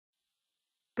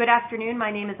Good afternoon.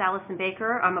 My name is Allison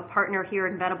Baker. I'm a partner here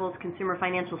in Venable's Consumer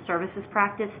Financial Services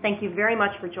practice. Thank you very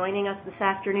much for joining us this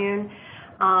afternoon.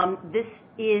 This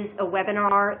is a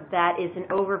webinar that is an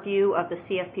overview of the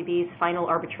CFPB's final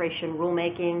arbitration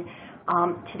rulemaking.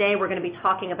 Today we're going to be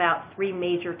talking about three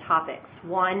major topics.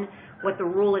 One, what the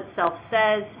rule itself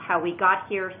says, how we got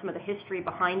here, some of the history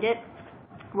behind it.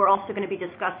 We're also going to be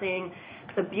discussing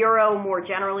the Bureau more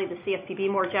generally, the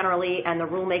CFPB more generally, and the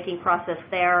rulemaking process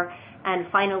there. And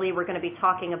finally, we're going to be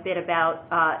talking a bit about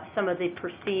some of the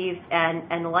perceived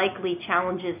and likely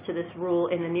challenges to this rule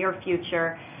in the near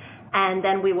future. And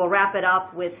then we will wrap it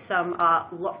up with some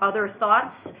other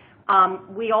thoughts.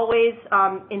 We always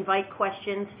invite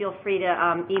questions. Feel free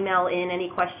to email in any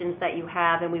questions that you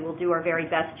have, and we will do our very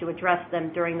best to address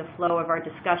them during the flow of our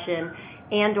discussion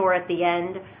and or at the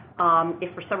end.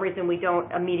 If for some reason we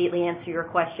don't immediately answer your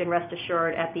question, rest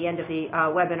assured at the end of the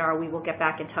webinar we will get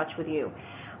back in touch with you.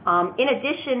 In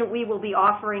addition, we will be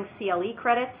offering CLE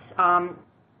credits.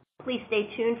 Please stay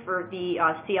tuned for the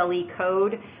CLE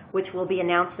code, which we'll be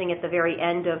announcing at the very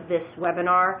end of this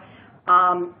webinar.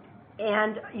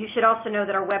 And you should also know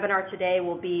that our webinar today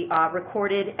will be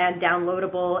recorded and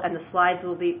downloadable, and the slides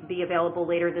will be available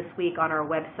later this week on our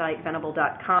website,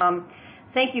 venable.com.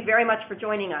 Thank you very much for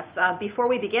joining us. Before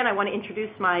we begin, I want to introduce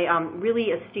my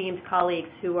really esteemed colleagues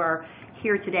who are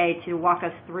here today to walk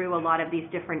us through a lot of these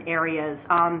different areas.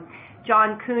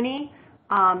 John Cooney,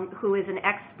 who is an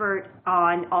expert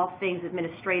on all things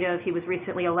administrative. He was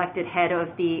recently elected head of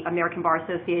the American Bar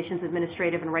Association's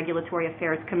Administrative and Regulatory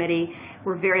Affairs Committee.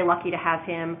 We're very lucky to have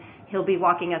him. He'll be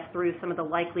walking us through some of the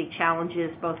likely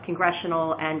challenges, both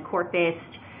congressional and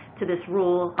court-based, to this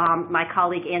rule. My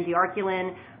colleague Andy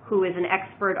Arculin, who is an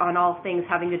expert on all things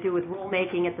having to do with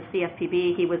rulemaking at the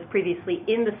CFPB. He was previously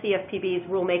in the CFPB's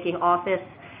rulemaking office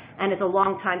and is a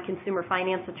longtime consumer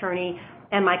finance attorney.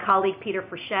 And my colleague Peter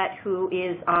Frechette, who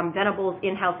is Venable's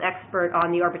in-house expert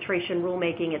on the arbitration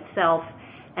rulemaking itself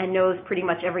and knows pretty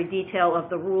much every detail of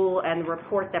the rule and the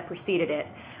report that preceded it.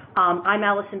 I'm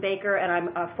Allison Baker, and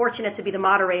I'm fortunate to be the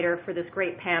moderator for this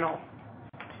great panel.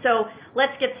 So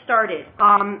let's get started.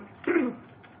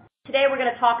 Today we're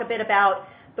going to talk a bit about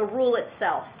the rule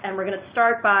itself, and we're going to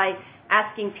start by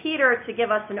asking Peter to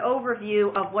give us an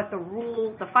overview of what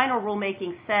the final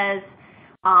rulemaking says,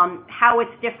 how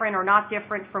it's different or not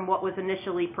different from what was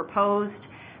initially proposed,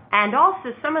 and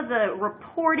also some of the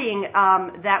reporting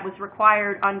that was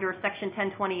required under Section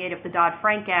 1028 of the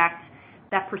Dodd-Frank Act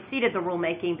that preceded the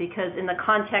rulemaking, because in the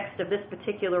context of this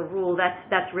particular rule,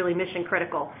 that's really mission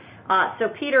critical. So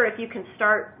Peter, if you can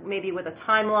start maybe with a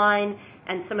timeline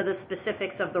and some of the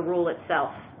specifics of the rule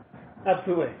itself.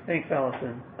 Absolutely. Thanks,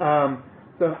 Allison.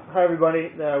 So hi, everybody.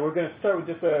 We're going to start with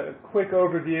just a quick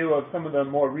overview of some of the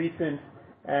more recent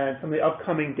and some of the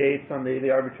upcoming dates on the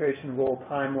arbitration rule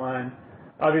timeline.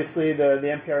 Obviously,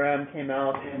 the NPRM came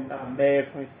out in May of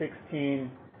 2016,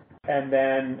 and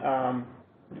then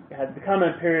had the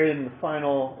comment period, and the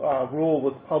final rule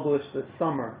was published this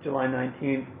summer, July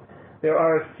 19th. There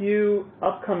are a few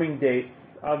upcoming dates.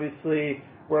 Obviously,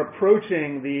 we're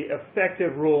approaching the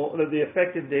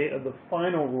effective date of the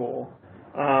final rule,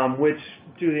 which,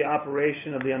 due to the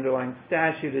operation of the underlying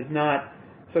statute, is not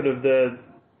sort of the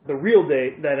real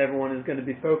date that everyone is going to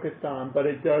be focused on, but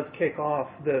it does kick off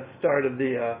the start of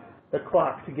the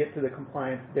clock to get to the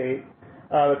compliance date.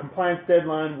 The compliance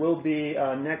deadline will be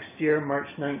next year, March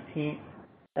 19th,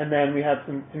 and then we have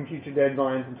some future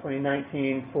deadlines in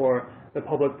 2019 for the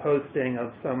public posting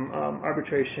of some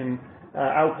arbitration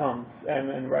outcomes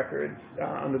and records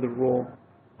under the rule.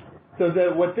 So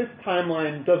what this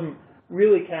timeline doesn't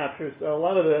really capture is a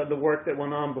lot of the work that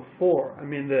went on before. I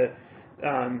mean, the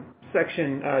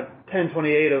Section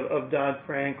 1028 of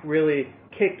Dodd-Frank really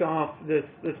kicked off this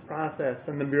process,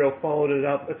 and the Bureau followed it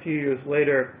up a few years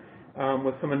later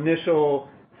with some initial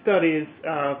studies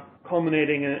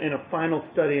culminating in a final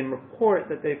study and report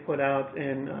that they put out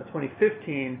in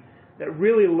 2015 that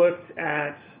really looked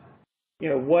at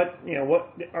what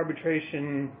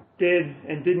arbitration did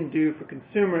and didn't do for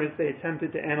consumers. They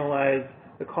attempted to analyze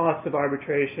the cost of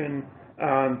arbitration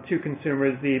to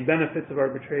consumers, the benefits of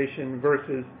arbitration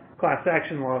versus class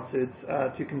action lawsuits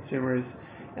to consumers,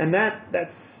 and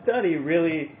that study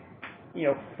really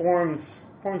forms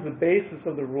the basis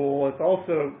of the rule. It's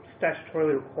also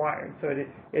statutorily required, so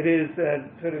it is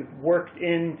sort of worked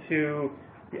into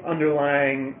the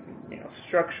underlying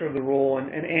structure of the rule,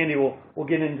 and Andy will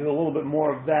get into a little bit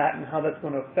more of that and how that's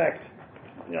going to affect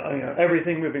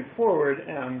everything moving forward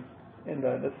in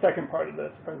the second part of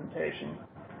this presentation.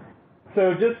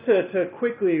 So just to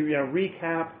quickly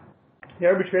recap, the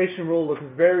arbitration rule looks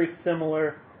very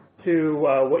similar to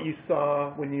what you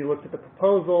saw when you looked at the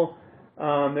proposal.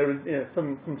 There was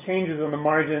some changes on the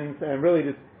margins and really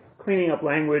just cleaning up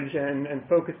language and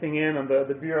focusing in on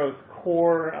the Bureau's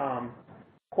core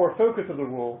focus of the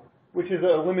rule, which is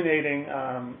eliminating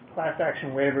class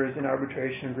action waivers in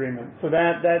arbitration agreements. So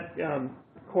that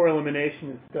core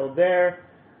elimination is still there.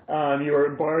 You are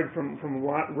barred from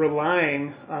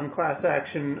relying on class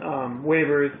action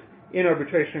waivers in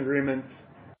arbitration agreements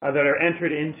that are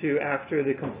entered into after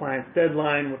the compliance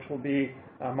deadline, which will be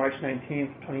March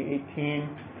 19th, 2018.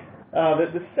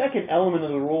 The second element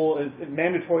of the rule is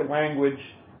mandatory language.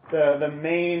 The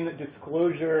main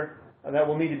disclosure that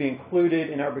will need to be included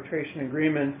in arbitration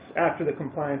agreements after the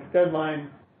compliance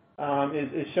deadline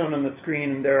is shown on the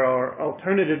screen. There are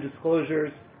alternative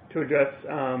disclosures to address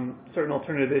certain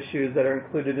alternative issues that are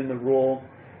included in the rule.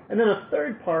 And then a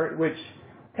third part, which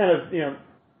kind of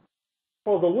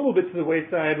falls a little bit to the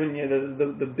wayside when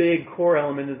the big core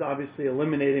element is obviously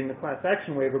eliminating the class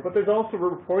action waiver, but there's also a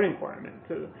reporting requirement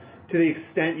to the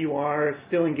extent you are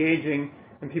still engaging,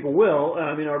 and people will,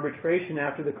 in arbitration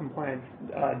after the compliance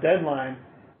deadline.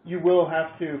 You will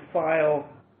have to file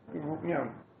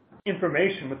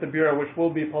information with the Bureau, which will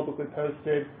be publicly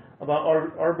posted, about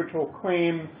arbitral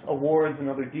claims, awards, and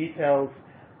other details.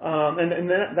 And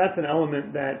that's an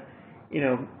element that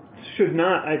should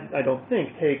not, I don't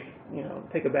think,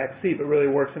 take a back seat, but really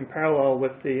works in parallel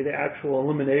with the actual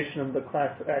elimination of the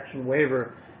class action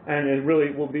waiver, and it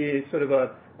really will be sort of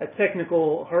a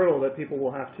technical hurdle that people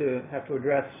will have to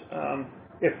address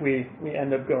if we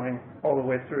end up going all the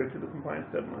way through to the compliance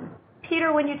deadline.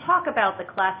 Peter, when you talk about the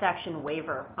class action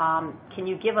waiver, can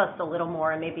you give us a little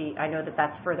more, and maybe I know that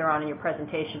that's further on in your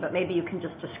presentation, but maybe you can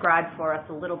just describe for us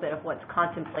a little bit of what's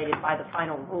contemplated by the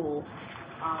final rule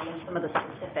and some of the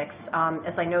specifics,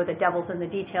 as I know the devil's in the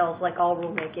details, like all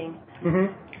rulemaking.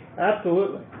 Mm-hmm.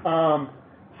 Absolutely.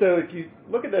 So if you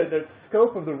look at the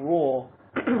scope of the rule,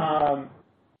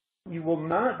 you will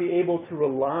not be able to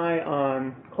rely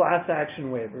on class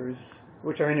action waivers,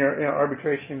 which are in your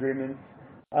arbitration agreements,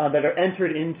 that are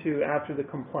entered into after the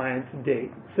compliance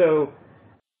date. So,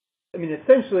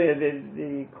 essentially,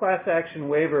 the class action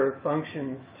waiver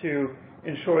functions to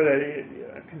ensure that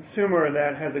a consumer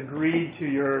that has agreed to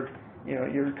your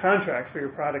contract for your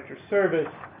product or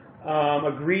service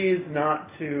agrees not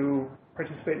to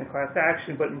participate in a class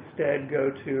action, but instead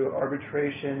go to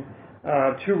arbitration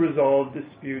to resolve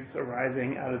disputes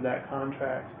arising out of that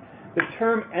contract. The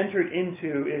term entered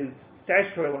into is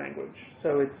statutory language,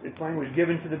 so it's language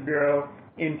given to the Bureau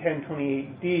in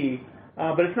 1028D,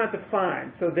 but it's not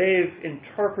defined. So they've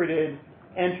interpreted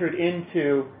entered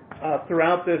into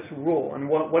throughout this rule, and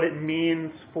what it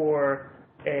means for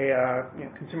a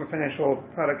consumer financial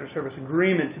product or service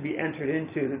agreement to be entered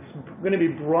into. It's going to be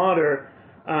broader,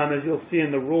 as you'll see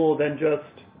in the rule, than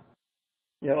just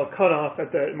a cutoff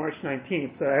at the March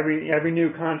 19th. So every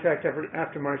new contract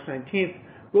after March 19th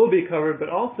will be covered, but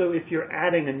also if you're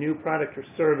adding a new product or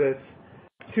service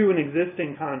to an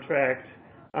existing contract,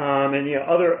 and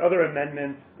other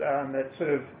amendments that sort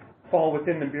of fall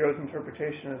within the Bureau's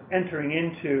interpretation of entering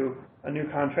into a new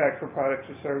contract for products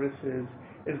or services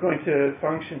is going to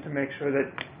function to make sure that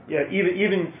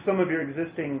even some of your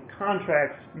existing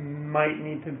contracts might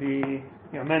need to be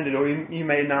amended, or you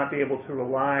may not be able to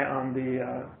rely on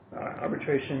the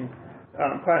arbitration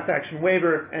class action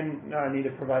waiver and need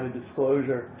to provide a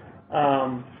disclosure.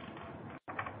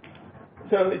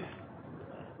 So it's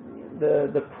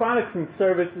the products and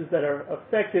services that are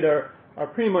affected are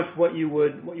pretty much what you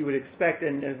would expect,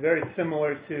 and is very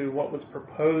similar to what was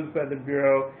proposed by the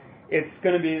Bureau. It's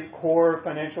going to be core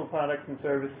financial products and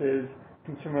services,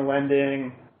 consumer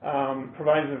lending,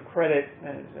 providers of credit,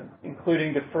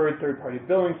 including deferred third-party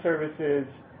billing services,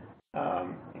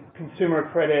 consumer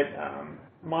credit,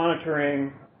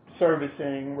 monitoring,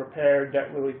 servicing, repair,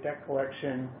 debt relief, debt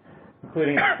collection,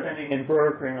 including sending and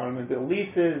brokering automobile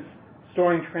leases,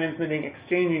 storing, transmitting,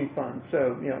 exchanging funds.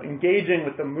 So, engaging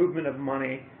with the movement of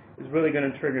money is really going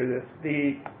to trigger this.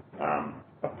 The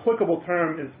applicable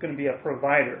term is going to be a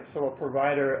provider. So a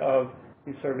provider of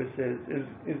these services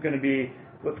is going to be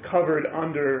what's covered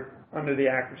under the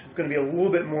Act, which is going to be a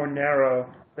little bit more narrow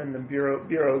than the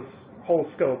Bureau's whole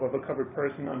scope of a covered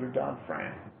person under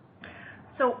Dodd-Frank.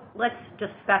 So let's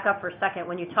just back up for a second.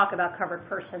 When you talk about covered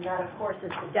person, that, of course,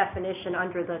 is the definition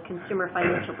under the Consumer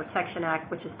Financial Protection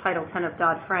Act, which is Title 10 of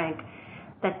Dodd-Frank,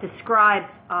 that describes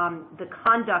the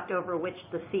conduct over which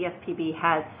the CFPB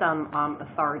has some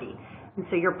authority. And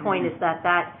so your point is that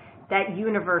that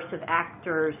universe of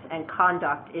actors and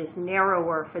conduct is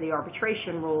narrower for the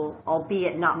arbitration rule,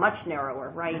 albeit not much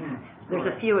narrower, right? There's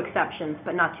a few exceptions,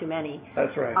 but not too many.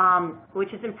 That's right.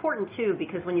 Which is important, too,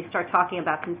 because when you start talking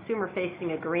about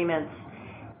consumer-facing agreements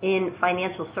in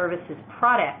financial services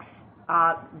products,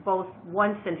 both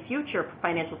once and future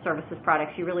financial services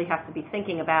products, you really have to be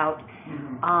thinking about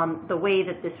the way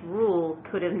that this rule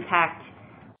could impact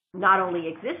not only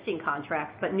existing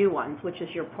contracts, but new ones, which is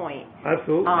your point.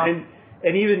 Absolutely.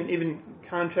 And even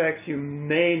contracts you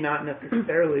may not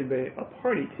necessarily be a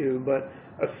party to, but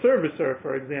a servicer,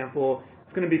 for example,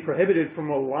 is going to be prohibited from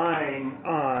relying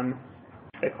on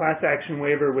a class action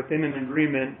waiver within an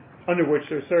agreement under which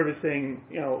they're servicing,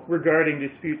 regarding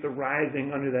disputes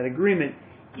arising under that agreement,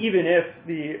 even if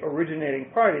the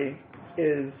originating party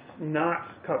is not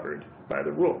covered by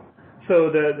the rule.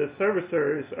 So the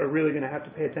servicers are really going to have to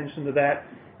pay attention to that,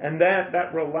 and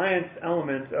that reliance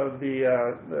element of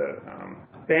the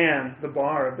ban, the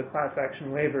bar of the class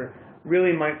action waiver,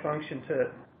 really might function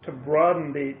to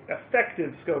broaden the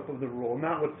effective scope of the rule,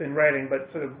 not what's in writing, but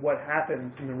sort of what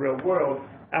happens in the real world,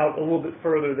 out a little bit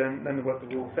further than what the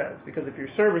rule says. Because if your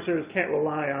servicers can't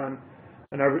rely on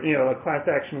a class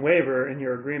action waiver in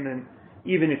your agreement,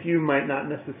 even if you might not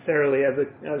necessarily as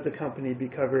a company be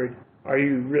covered, are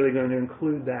you really going to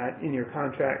include that in your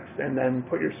contracts and then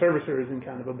put your servicers in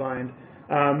kind of a bind?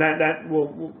 That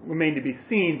will remain to be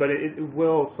seen, but it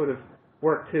will sort of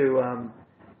work to,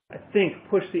 I think,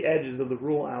 push the edges of the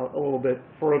rule out a little bit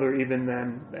further even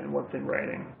than what's in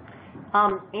writing.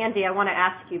 Andy, I want to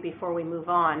ask you before we move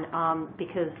on,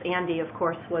 because Andy, of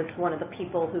course, was one of the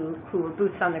people who were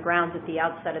boots on the ground at the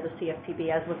outset of the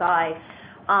CFPB, as was I.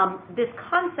 This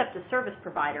concept of service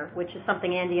provider, which is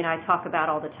something Andy and I talk about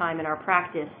all the time in our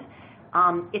practice,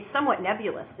 it's somewhat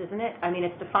nebulous, isn't it? I mean,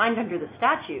 it's defined under the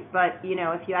statute, but,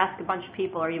 if you ask a bunch of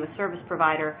people, are you a service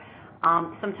provider,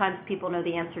 sometimes people know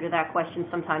the answer to that question,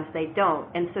 sometimes they don't.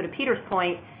 And so to Peter's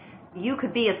point, you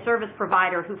could be a service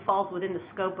provider who falls within the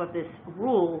scope of this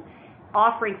rule,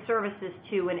 offering services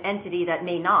to an entity that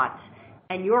may not.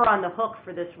 And you're on the hook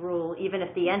for this rule, even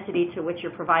if the entity to which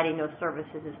you're providing those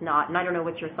services is not. And I don't know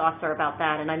what your thoughts are about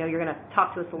that. And I know you're going to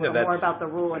talk to us a little more about the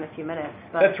rule in a few minutes.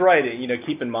 But. That's right.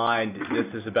 Keep in mind,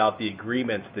 this is about the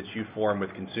agreements that you form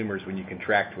with consumers when you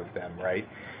contract with them, right?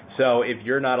 So if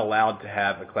you're not allowed to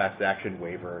have a class action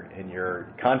waiver in your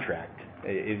contract,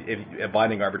 if a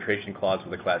binding arbitration clause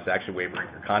with a class action waiver in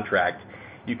your contract,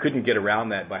 you couldn't get around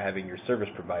that by having your service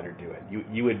provider do it.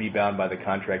 You would be bound by the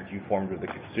contract you formed with the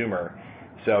consumer.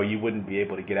 So you wouldn't be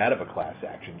able to get out of a class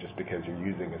action just because you're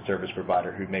using a service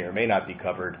provider who may or may not be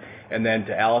covered. And then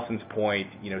to Allison's point,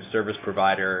 service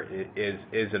provider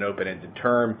is an open-ended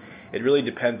term. It really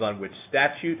depends on which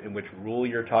statute and which rule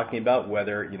you're talking about,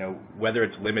 whether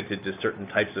it's limited to certain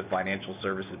types of financial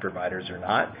services providers or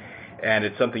not. And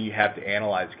it's something you have to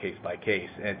analyze case by case.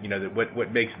 And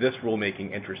what makes this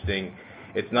rulemaking interesting,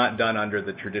 it's not done under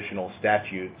the traditional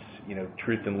statutes,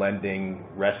 truth in lending,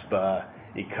 RESPA,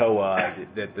 ECOA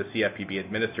that the CFPB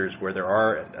administers, where there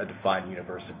are a defined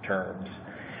universe of terms,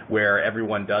 where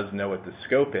everyone does know what the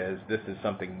scope is. This is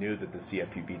something new that the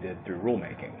CFPB did through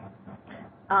rulemaking.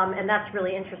 And that's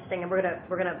really interesting, and we're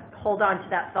gonna hold on to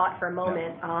that thought for a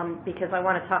moment, because I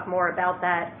want to talk more about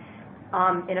that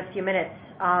in a few minutes.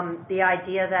 The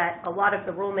idea that a lot of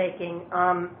the rulemaking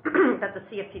that the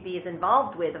CFPB is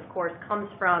involved with, of course, comes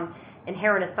from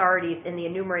inherent authorities in the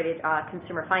enumerated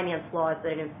consumer finance laws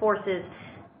that it enforces.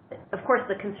 Of course,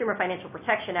 the Consumer Financial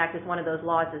Protection Act is one of those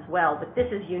laws as well, but this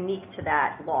is unique to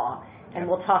that law, and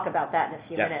we'll talk about that in a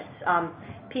few minutes.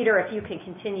 Peter, if you can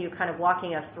continue kind of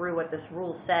walking us through what this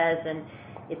rule says and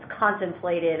its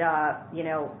contemplated,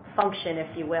 function,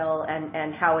 if you will,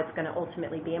 and how it's going to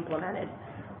ultimately be implemented.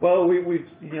 Well,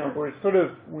 we're sort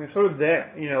of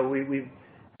there. We've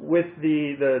with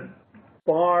the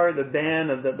bar, the ban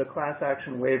of the class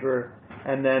action waiver,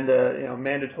 and then the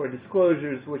mandatory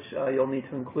disclosures, which you'll need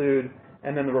to include,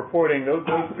 and then the reporting. Those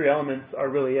three elements are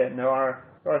really it. And there are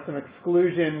some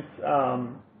exclusions.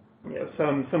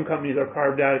 Some companies are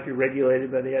carved out if you're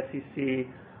regulated by the SEC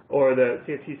or the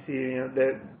CFTC.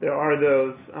 There are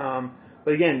those.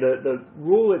 But again, the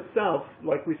rule itself,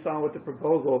 like we saw with the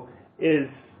proposal, is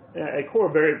a core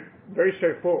very, very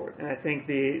straightforward. And I think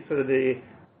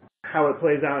how it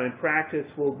plays out in practice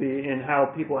will be in how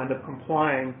people end up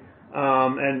complying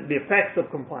and the effects of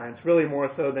compliance, really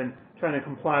more so than trying to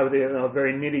comply with a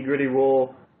very nitty-gritty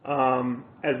rule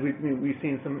as we've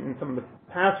seen in some of the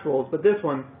past rules. But this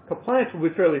one, compliance will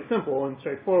be fairly simple and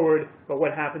straightforward, but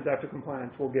what happens after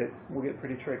compliance will get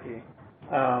pretty tricky.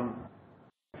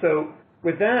 So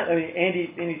with that, I mean,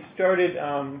 Andy started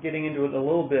getting into it a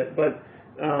little bit, but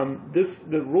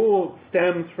The rule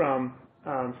stems from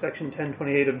Section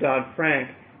 1028 of Dodd-Frank,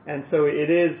 and so it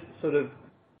is sort of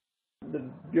the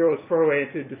Bureau's foray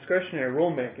into discretionary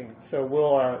rulemaking. So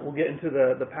we'll get into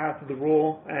the path of the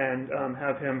rule and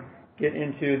have him get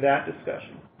into that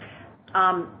discussion.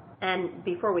 And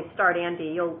before we start,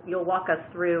 Andy, you'll walk us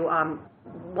through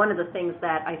one of the things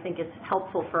that I think is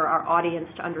helpful for our audience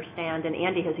to understand, and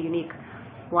Andy has a unique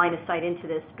line of sight into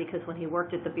this because when he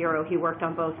worked at the Bureau, he worked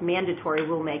on both mandatory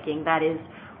rulemaking, that is,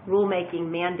 rulemaking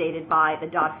mandated by the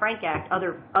Dodd-Frank Act,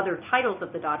 other titles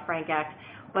of the Dodd-Frank Act,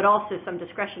 but also some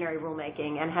discretionary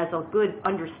rulemaking, and has a good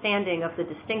understanding of the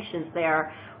distinctions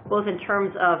there, both in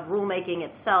terms of rulemaking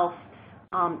itself,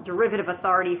 derivative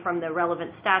authority from the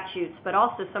relevant statutes, but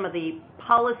also some of the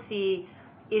policy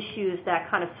issues that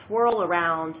kind of swirl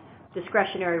around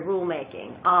discretionary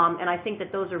rulemaking. And I think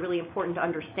that those are really important to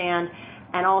understand.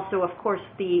 And also, of course,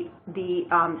 the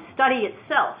study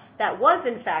itself that was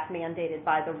in fact mandated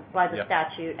by the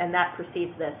statute, and that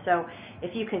precedes this. So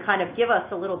if you can kind of give us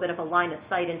a little bit of a line of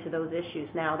sight into those issues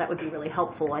now, that would be really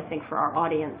helpful, I think, for our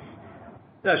audience.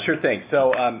 Sure thing.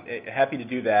 So happy to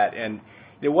do that. And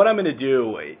what I'm going to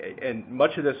do, and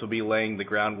much of this will be laying the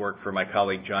groundwork for my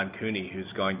colleague John Cooney,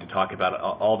 who's going to talk about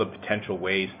all the potential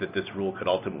ways that this rule could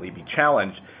ultimately be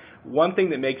challenged. One thing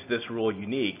that makes this rule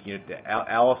unique,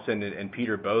 Allison and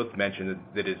Peter both mentioned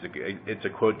that it's a,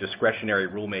 quote, discretionary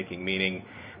rulemaking, meaning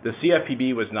the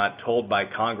CFPB was not told by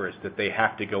Congress that they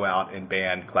have to go out and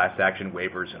ban class action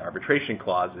waivers and arbitration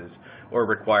clauses or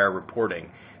require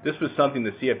reporting. This was something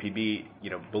the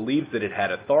CFPB, believes that it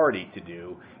had authority to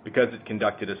do because it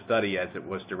conducted a study as it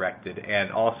was directed,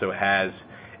 and also has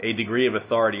a degree of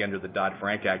authority under the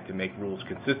Dodd-Frank Act to make rules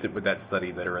consistent with that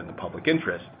study that are in the public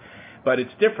interest. But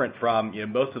it's different from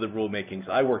most of the rulemakings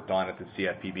I worked on at the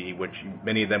CFPB, which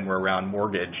many of them were around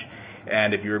mortgage.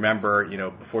 And if you remember,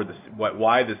 before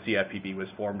why the CFPB was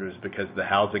formed was because the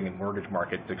housing and mortgage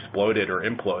markets exploded or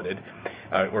imploded,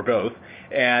 or both.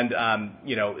 And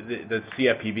the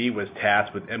CFPB was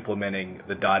tasked with implementing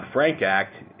the Dodd-Frank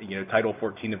Act. Title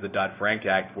 14 of the Dodd-Frank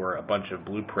Act were a bunch of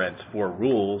blueprints for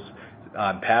rules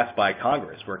passed by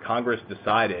Congress, where Congress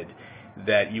decided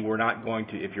that you were not going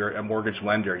to, if you're a mortgage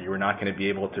lender, you were not going to be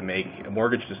able to make a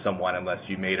mortgage to someone unless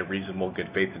you made a reasonable good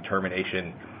faith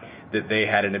determination that they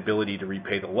had an ability to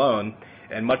repay the loan.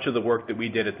 And much of the work that we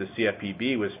did at the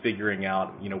CFPB was figuring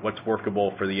out, what's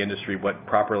workable for the industry, what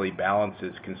properly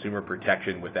balances consumer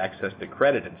protection with access to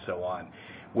credit and so on,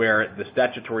 where the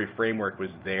statutory framework was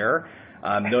there.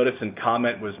 Notice and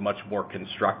comment was much more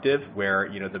constructive, where,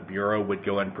 the Bureau would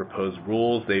go and propose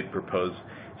rules, they'd propose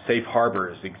safe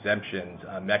harbors, exemptions,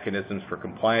 mechanisms for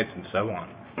compliance, and so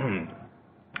on.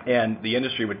 And the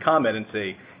industry would comment and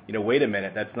say, wait a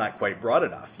minute, that's not quite broad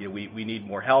enough. We need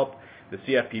more help. The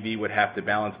CFPB would have to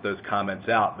balance those comments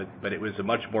out, but it was a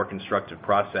much more constructive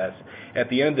process. At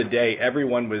the end of the day,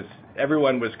 everyone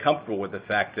was comfortable with the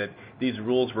fact that these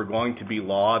rules were going to be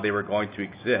law, they were going to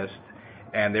exist,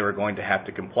 and they were going to have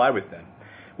to comply with them.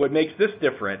 What makes this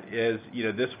different is,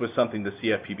 this was something the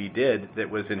CFPB did that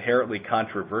was inherently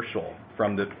controversial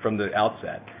from the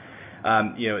outset.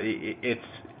 It's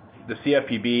the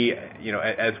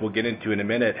CFPB, as we'll get into in a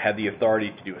minute, had the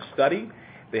authority to do a study.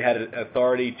 They had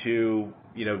authority to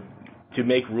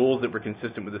make rules that were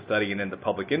consistent with the study and in the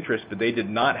public interest, but they did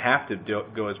not have to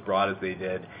go as broad as they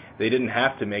did. They didn't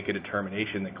have to make a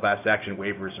determination that class action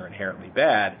waivers are inherently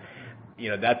bad.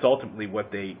 That's ultimately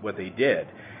what they did.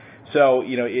 So,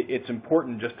 it's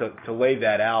important just to lay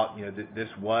that out. This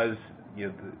was,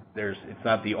 it's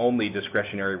not the only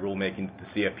discretionary rulemaking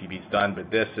that the CFPB's done, but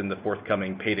this and the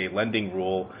forthcoming payday lending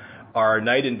rule are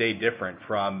night and day different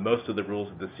from most of the rules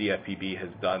that the CFPB has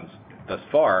done thus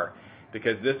far,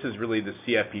 because this is really the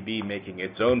CFPB making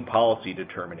its own policy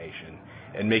determination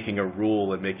and making a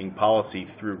rule and making policy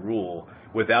through rule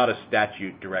without a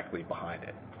statute directly behind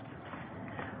it.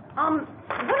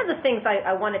 One of the things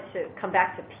I wanted to come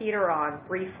back to Peter on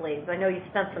briefly, because I know you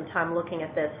spent some time looking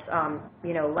at this,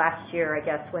 last year, I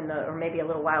guess, or maybe a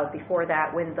little while before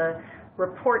that, when the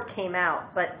report came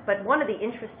out. But one of the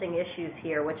interesting issues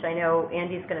here, which I know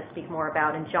Andy's going to speak more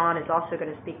about, and John is also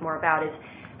going to speak more about, is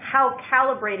how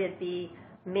calibrated the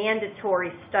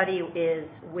mandatory study is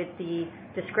with the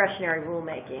discretionary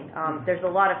rulemaking. There's a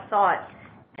lot of thought,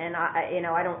 and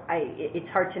it's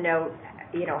hard to know,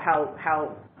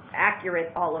 how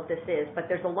accurate all of this is, but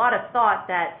there's a lot of thought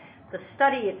that the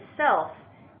study itself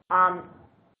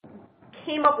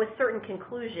came up with certain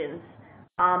conclusions.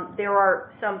 There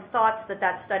are some thoughts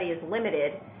that study is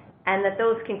limited, and that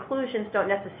those conclusions don't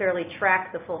necessarily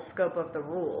track the full scope of the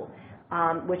rule.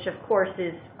 which of course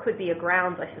could be a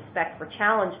grounds, I suspect, for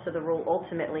challenge to the rule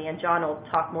ultimately, and John will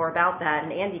talk more about that,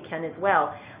 and Andy can as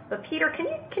well. But Peter, can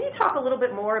you talk a little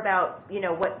bit more about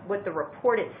what the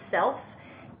report itself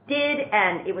did,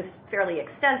 and it was fairly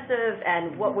extensive,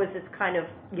 and what was its kind of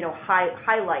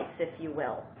highlights, if you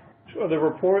will? Sure. The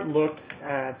report looked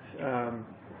at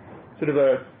sort of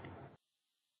a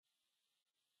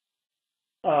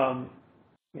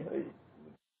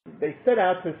they set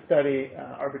out to study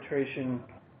arbitration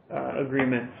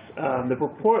agreements. The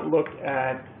report looked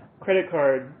at credit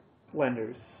card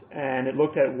lenders, and it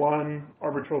looked at one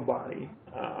arbitral body,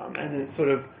 and it sort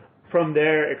of from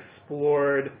there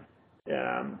explored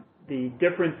the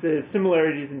differences,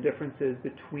 similarities and differences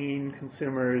between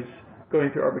consumers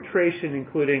going through arbitration,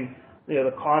 including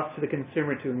the cost to the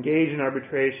consumer to engage in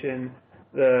arbitration,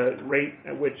 the rate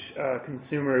at which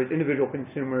individual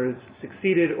consumers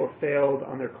succeeded or failed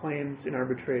on their claims in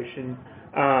arbitration,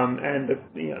 and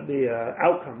the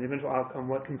outcome, the eventual outcome,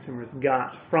 what consumers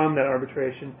got from that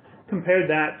arbitration. Compared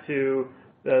that to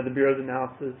the Bureau's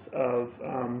analysis of,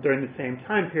 during the same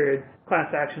time period,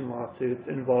 class action lawsuits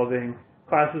involving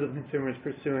classes of consumers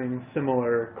pursuing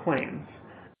similar claims.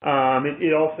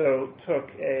 It also took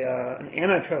an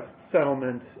antitrust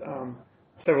settlement,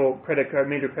 several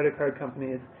major credit card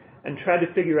companies, and tried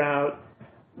to figure out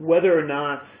whether or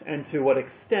not and to what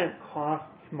extent costs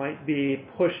might be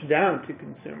pushed down to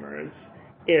consumers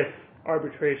if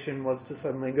arbitration was to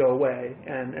suddenly go away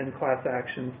and class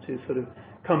actions to sort of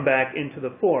come back into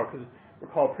the fore. Because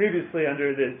recall previously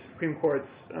under the Supreme Court's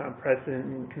precedent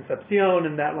in Concepcion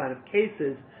and that line of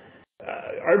cases,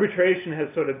 arbitration has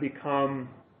sort of become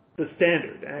the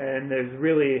standard, and there's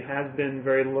really has been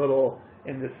very little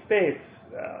in this space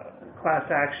class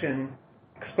action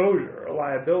exposure or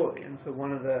liability. And so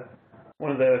one of the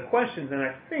questions, and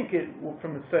I think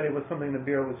from the study was something the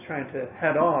Bureau was trying to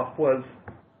head off, was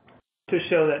to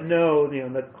show that no,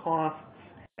 the costs,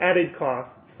 added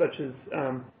costs, such as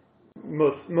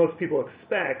most people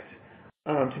expect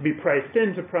to be priced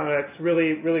into products,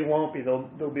 really won't be.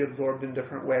 They'll be absorbed in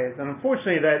different ways. And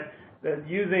unfortunately, that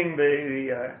using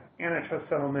the antitrust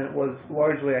settlement was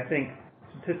largely, I think,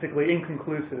 statistically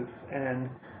inconclusive, and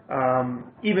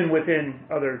even within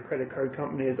other credit card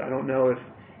companies, I don't know if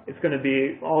it's going to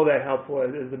be all that helpful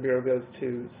as the Bureau goes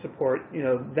to support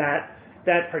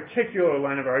that particular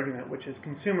line of argument, which is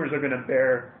consumers are going to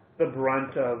bear the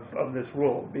brunt of this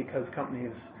rule because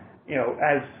companies,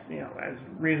 as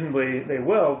reasonably they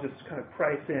will, just kind of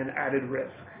price in added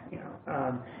risk.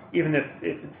 Even if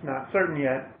it's not certain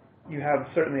yet, you have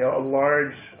certainly a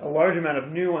large amount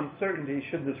of new uncertainty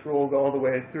should this rule go all the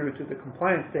way through to the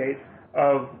compliance state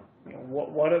of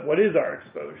what is our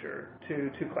exposure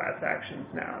to class actions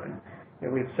now.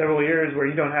 And we have several years where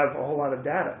you don't have a whole lot of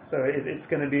data, so it's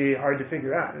going to be hard to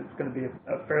figure out. It's going to be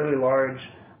a fairly large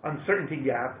uncertainty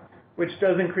gap, which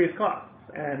does increase costs.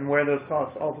 And where those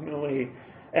costs ultimately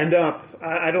end up,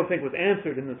 I don't think was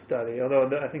answered in the study, although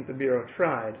I think the Bureau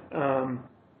tried.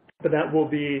 But that will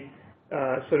be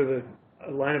sort of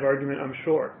a line of argument, I'm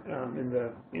sure, in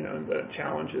the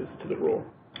challenges to the rule.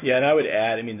 Yeah, and I would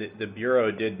add, the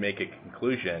Bureau did make a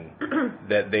conclusion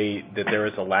that there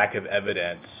is a lack of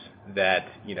evidence that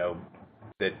the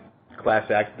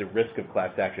risk of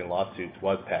class action lawsuits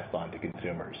was passed on to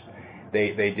consumers.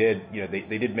 They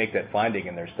did make that finding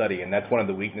in their study, and that's one of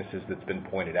the weaknesses that's been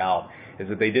pointed out, is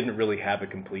that they didn't really have a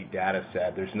complete data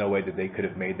set. There's no way that they could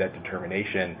have made that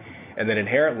determination. And then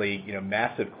inherently,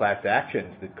 massive class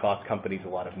actions that cost companies a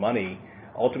lot of money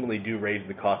ultimately do raise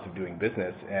the cost of doing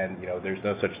business, and there's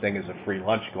no such thing as a free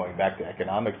lunch, going back to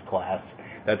economics class.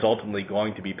 That's ultimately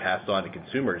going to be passed on to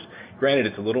consumers. Granted,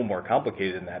 it's a little more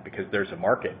complicated than that because there's a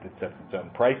market that sets its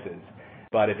own prices.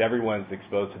 But if everyone's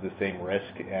exposed to the same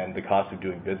risk and the cost of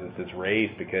doing business is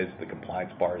raised because the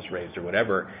compliance bar is raised or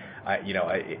whatever,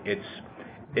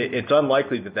 it's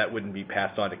unlikely that wouldn't be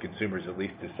passed on to consumers, at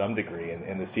least to some degree.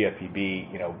 And the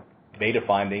CFPB, made a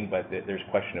finding, but there's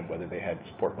question of whether they had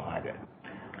support behind it.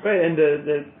 Right, and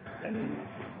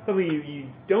something you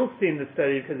don't see in the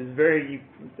study, because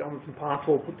it's almost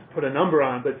impossible to put a number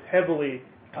on, but it's heavily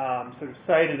sort of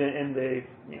cited in the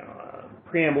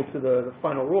preamble to the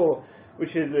final rule,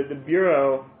 which is that the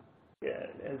Bureau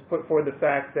has put forward the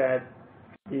fact that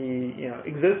the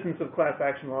existence of class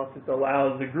action lawsuits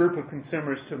allows a group of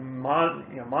consumers to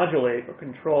modulate or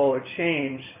control or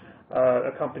change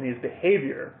a company's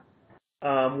behavior,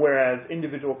 whereas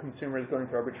individual consumers going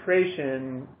through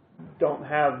arbitration don't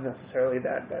have necessarily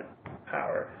that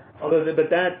power. But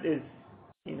that is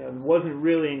wasn't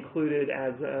really included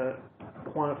as a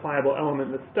quantifiable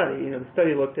element in the study. The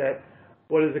study looked at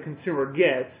what does the consumer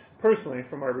get personally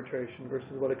from arbitration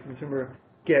versus what a consumer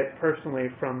gets personally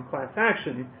from class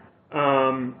action.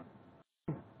 And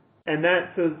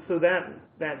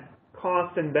that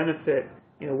cost and benefit,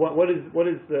 what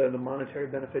is the monetary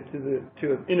benefit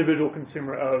to an individual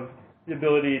consumer of the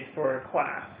ability for a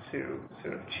class to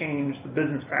sort of change the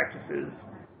business practices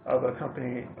of a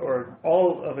company or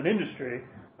all of an industry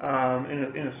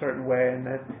in a certain way, and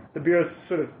that the Bureau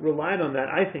sort of relied on that,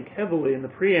 I think, heavily in the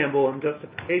preamble and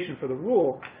justification for the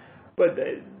rule, but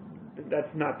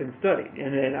that's not been studied,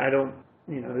 and then I don't.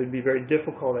 It would be very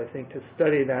difficult, I think, to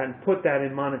study that and put that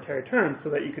in monetary terms so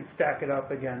that you could stack it up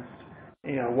against,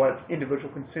 what individual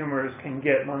consumers can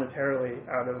get monetarily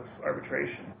out of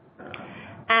arbitration.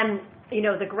 And,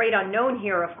 the great unknown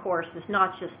here, of course, is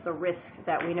not just the risk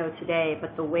that we know today,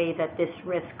 but the way that this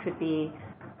risk could be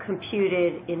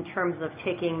computed in terms of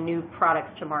taking new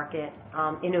products to market,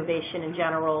 innovation in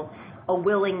general, a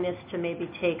willingness to maybe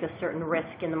take a certain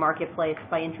risk in the marketplace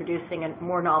by introducing a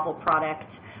more novel product.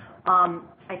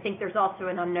 I think there's also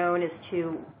an unknown as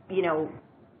to,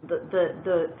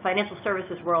 the financial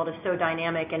services world is so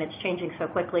dynamic and it's changing so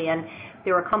quickly, and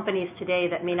there are companies today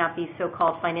that may not be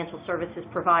so-called financial services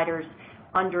providers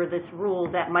under this rule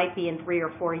that might be in 3 or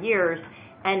 4 years.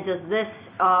 And does this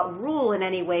rule in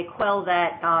any way quell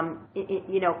that,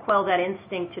 quell that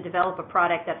instinct to develop a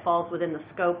product that falls within the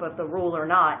scope of the rule or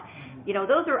not?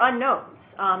 Those are unknowns.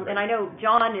 And I know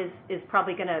John is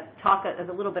probably going to talk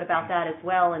a little bit about that as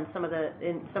well in some of the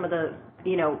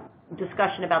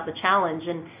discussion about the challenge.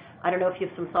 And I don't know if you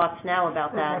have some thoughts now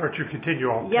about that. Why don't you continue?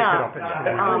 I'll pick it up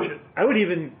and I would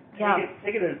even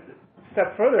take it a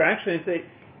step further, actually, and say,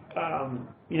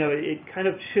 it kind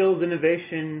of chills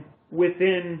innovation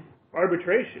within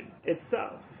arbitration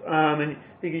itself. And I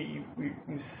think you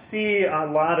see a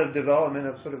lot of development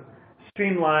of sort of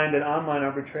streamlined and online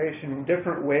arbitration,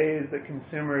 different ways that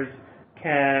consumers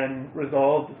can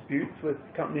resolve disputes with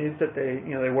companies that they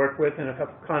work with and a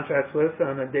couple contracts with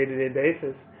on a day-to-day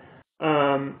basis,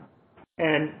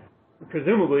 and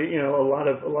presumably a lot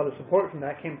of support from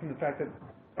that came from the fact that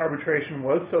arbitration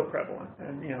was so prevalent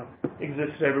and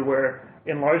existed everywhere,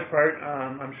 in large part,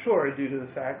 I'm sure, due to the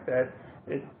fact that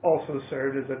it also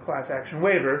served as a class action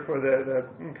waiver for the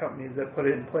companies that put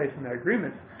it in place in their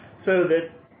agreements, so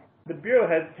that the Bureau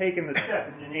has taken the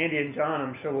step, and Andy and John,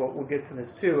 I'm sure we'll get to this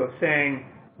too, of saying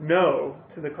no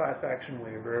to the class action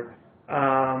waiver.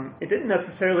 It didn't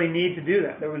necessarily need to do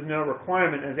that. There was no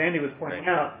requirement, as Andy was pointing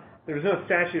out. There was no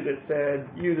statute that said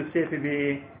you, the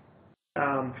CFPB,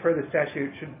 for the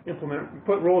statute should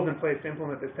put rules in place to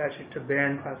implement the statute to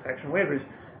ban class action waivers.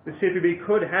 The CFPB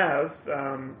could have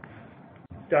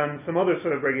done some other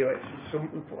sort of regulations, so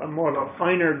more of a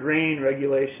finer grain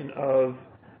regulation of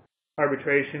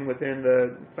arbitration within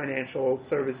the financial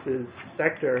services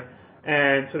sector,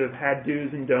 and sort of had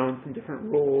do's and don'ts and different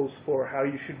rules for how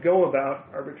you should go about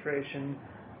arbitration,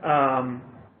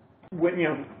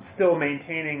 still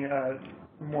maintaining a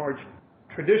more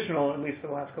traditional, at least for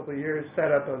the last couple of years,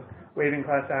 setup of waiving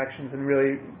class actions and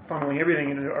really funneling everything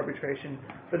into arbitration,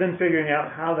 but then figuring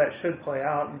out how that should play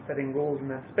out and setting rules in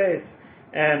that space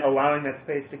and allowing that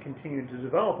space to continue to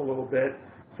develop a little bit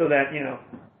so that,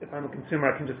 if I'm a consumer,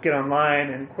 I can just get online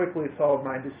and quickly solve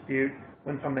my dispute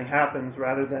when something happens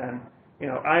rather than,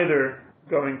 either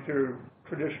going through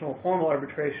traditional formal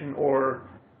arbitration or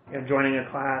joining a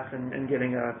class and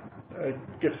getting a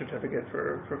gift certificate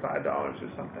for $5 or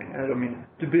something. I don't mean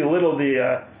to belittle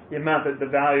the amount, the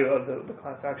value of the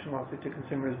class action lawsuit to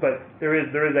consumers, but there is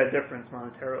that difference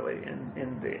monetarily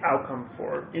in the outcome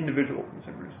for individual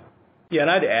consumers. Yeah,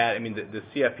 and I'd add, the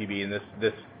CFPB, and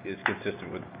this is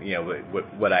consistent with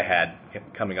what I had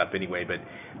coming up anyway, but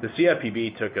the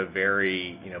CFPB took a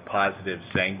very positive,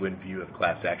 sanguine view of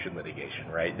class action litigation,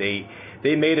 right?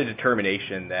 They made a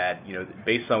determination that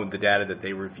based on the data that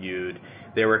they reviewed,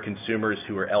 there were consumers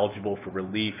who were eligible for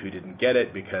relief who didn't get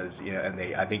it because and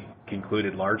they, I think,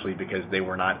 concluded largely because they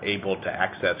were not able to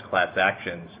access class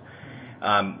actions.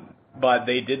 But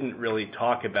they didn't really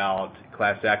talk about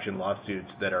class action lawsuits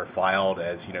that are filed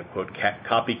as, quote,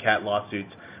 copycat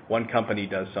lawsuits. One company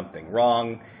does something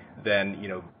wrong, then,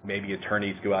 maybe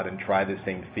attorneys go out and try the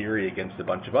same theory against a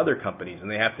bunch of other companies, and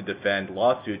they have to defend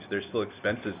lawsuits. There's still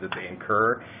expenses that they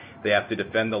incur. They have to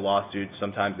defend the lawsuits.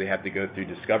 Sometimes they have to go through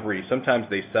discovery. Sometimes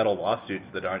they settle lawsuits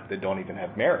that don't even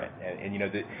have merit. And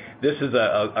this is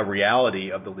a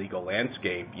reality of the legal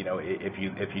landscape.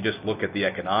 If you just look at the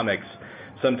economics,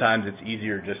 sometimes it's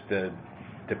easier just to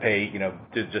pay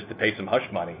to pay some hush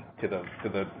money to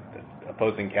the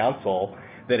opposing counsel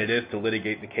than it is to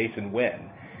litigate the case and win.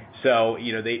 So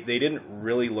they didn't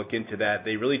really look into that.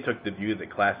 They really took the view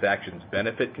that class actions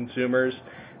benefit consumers.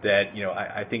 that,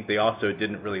 I think they also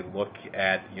didn't really look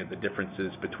at, the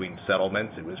differences between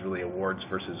settlements. It was really awards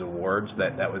versus awards.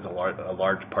 That was a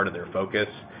large part of their focus.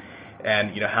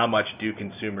 And, how much do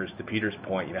consumers, to Peter's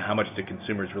point, how much do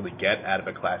consumers really get out of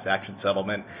a class action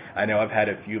settlement? I know I've had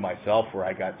a few myself where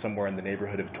I got somewhere in the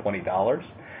neighborhood of $20.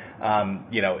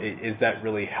 Is that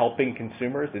really helping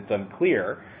consumers? It's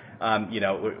unclear.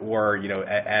 Or,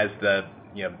 as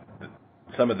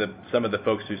some of the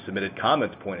folks who submitted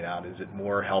comments pointed out, is it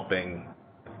more helping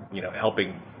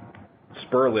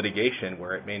spur litigation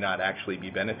where it may not actually be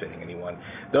benefiting anyone?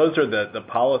 Those are the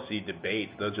policy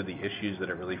debates. Those are the issues that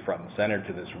are really front and center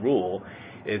to this rule.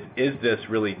 Is this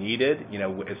really needed?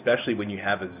 Especially when you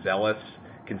have a zealous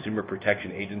consumer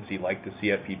protection agency like the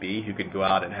CFPB who can go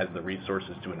out and has the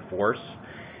resources to enforce.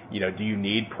 Do you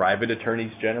need private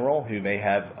attorneys general who may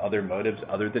have other motives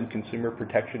other than consumer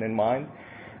protection in mind?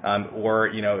 Or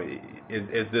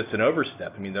is this an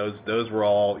overstep? I mean, those were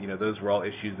all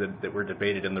issues that were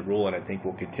debated in the rule, and I think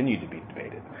will continue to be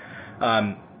debated.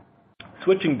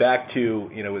 Switching back to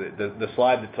the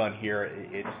slide that's on here,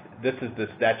 this is the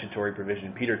statutory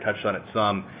provision. Peter touched on it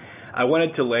some. I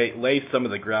wanted to lay some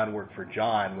of the groundwork for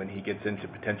John when he gets into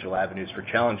potential avenues for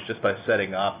challenge, just by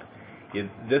setting up.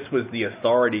 This was the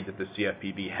authority that the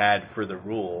CFPB had for the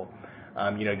rule.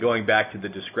 Going back to the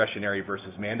discretionary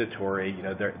versus mandatory,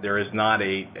 there is not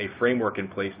a framework in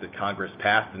place that Congress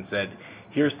passed and said,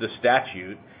 here's the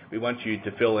statute. We want you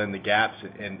to fill in the gaps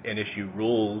and issue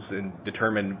rules and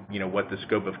determine, what the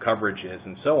scope of coverage is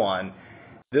and so on.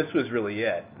 This was really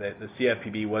it. The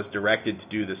CFPB was directed to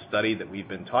do the study that we've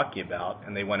been talking about,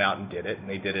 and they went out and did it, and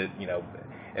they did it,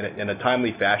 in a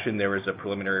timely fashion. There was a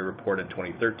preliminary report in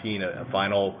 2013, a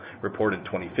final report in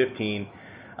 2015.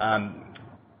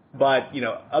 But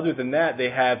other than that,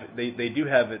 they do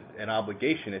have an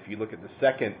obligation. If you look at the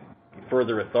second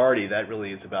further authority, that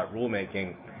really is about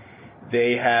rulemaking.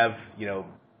 They have,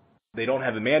 they don't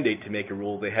have a mandate to make a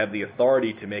rule. They have the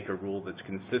authority to make a rule that's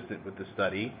consistent with the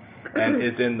study and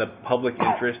is in the public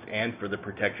interest and for the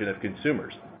protection of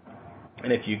consumers.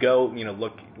 And if you go,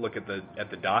 look at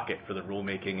the docket for the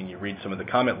rulemaking and you read some of the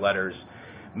comment letters,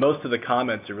 most of the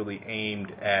comments are really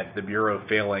aimed at the Bureau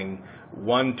failing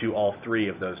one to all three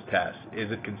of those tests. Is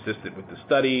it consistent with the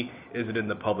study? Is it in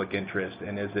the public interest?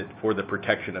 And is it for the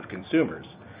protection of consumers?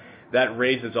 That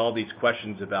raises all these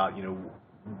questions about,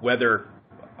 whether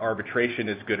arbitration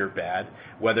is good or bad,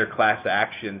 whether class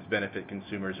actions benefit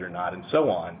consumers or not, and so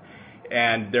on.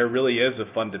 And there really is a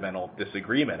fundamental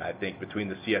disagreement, I think, between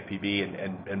the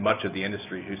CFPB and much of the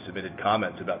industry who submitted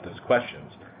comments about those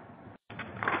questions.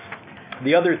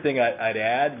 The other thing I'd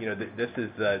add, this is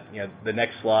the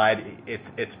next slide.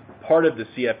 It's part of the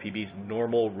CFPB's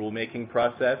normal rulemaking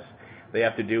process. They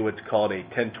have to do what's called a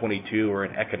 1022 or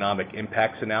an economic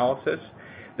impacts analysis.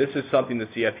 This is something the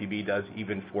CFPB does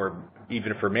even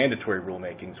for mandatory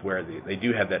rulemakings where they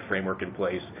do have that framework in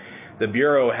place. The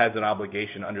Bureau has an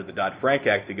obligation under the Dodd-Frank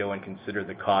Act to go and consider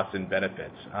the costs and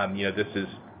benefits. This is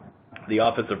the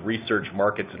Office of Research,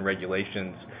 Markets, and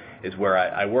Regulations is where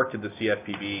I worked at the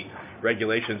CFPB.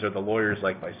 Regulations are the lawyers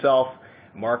like myself.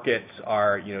 Markets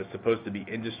are, supposed to be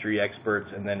industry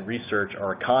experts, and then research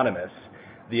are economists.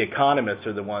 The economists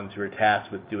are the ones who are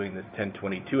tasked with doing this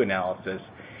 1022 analysis.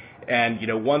 And,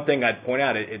 one thing I'd point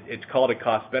out, it's called a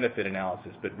cost-benefit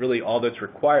analysis, but really all that's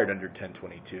required under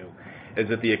 1022 is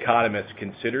that the economist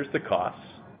considers the costs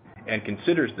and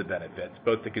considers the benefits,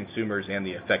 both the consumers and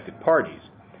the affected parties.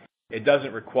 It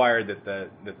doesn't require that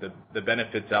the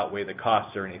benefits outweigh the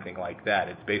costs or anything like that.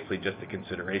 It's basically just a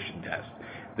consideration test.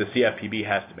 The CFPB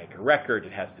has to make a record,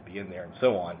 it has to be in there, and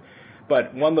so on.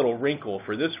 But one little wrinkle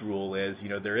for this rule is,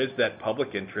 there is that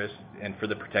public interest and for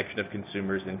the protection of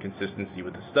consumers and consistency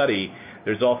with the study.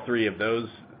 There's all three of those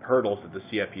hurdles that the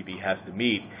CFPB has to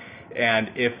meet.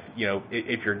 And if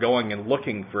you're going and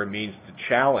looking for a means to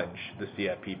challenge the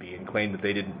CFPB and claim that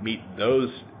they didn't meet those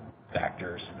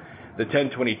factors, the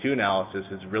 1022 analysis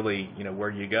is really, where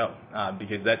you go,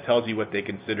 because that tells you what they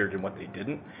considered and what they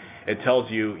didn't. It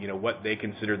tells you, what they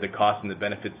considered the costs and the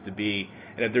benefits to be.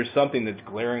 And if there's something that's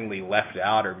glaringly left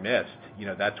out or missed,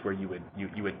 that's where you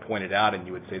would point it out and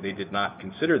you would say they did not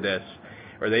consider this,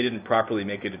 or they didn't properly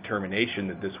make a determination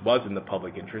that this was in the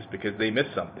public interest because they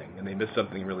missed something, and they missed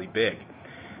something really big.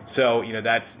 So,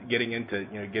 that's getting into,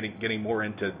 getting more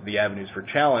into the avenues for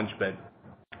challenge, but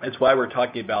that's why we're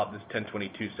talking about this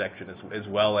 1022 section as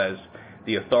well as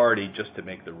the authority just to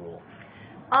make the rule.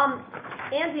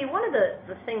 Andy, one of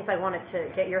the things I wanted to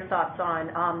get your thoughts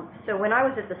on, so when I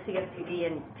was at the CFPB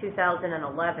in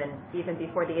 2011, even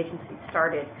before the agency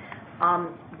started,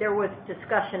 there was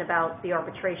discussion about the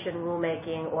arbitration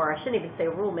rulemaking, or I shouldn't even say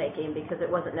rulemaking because it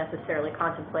wasn't necessarily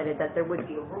contemplated that there would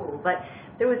be a rule, but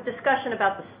there was discussion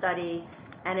about the study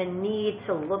and a need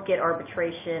to look at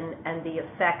arbitration and the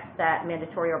effects that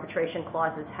mandatory arbitration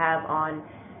clauses have on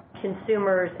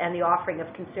consumers and the offering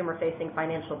of consumer-facing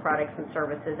financial products and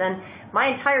services. And my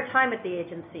entire time at the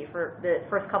agency, for the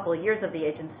first couple of years of the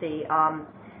agency,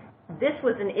 this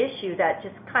was an issue that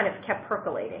just kind of kept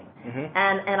percolating. Mm-hmm.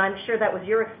 And I'm sure that was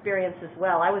your experience as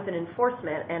well. I was in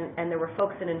enforcement, and there were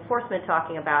folks in enforcement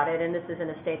talking about it, and this isn't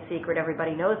a state secret.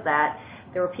 Everybody knows that.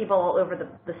 There were people all over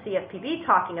the CFPB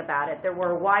talking about it. There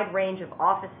were a wide range of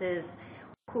offices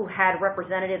who had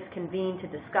representatives convened to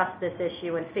discuss this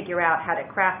issue and figure out how to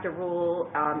craft a rule,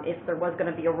 if there was going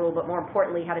to be a rule, but more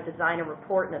importantly, how to design a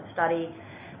report and a study.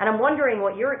 And I'm wondering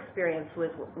what your experience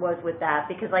was with that,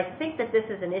 because I think that this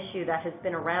is an issue that has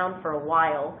been around for a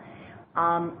while.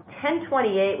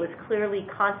 1028 was clearly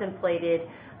contemplated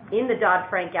in the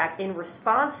Dodd-Frank Act in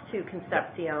response to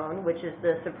Concepcion, which is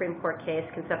the Supreme Court case,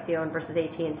 Concepcion versus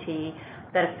AT&T,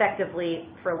 that effectively,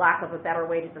 for lack of a better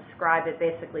way to describe it,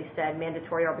 basically said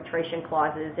mandatory arbitration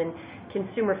clauses in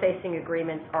consumer-facing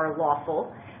agreements are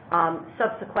lawful.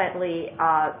 Subsequently,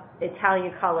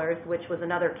 Italian Colors, which was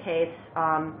another case,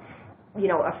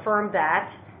 affirmed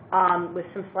that with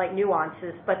some slight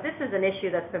nuances. But this is an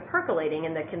issue that's been percolating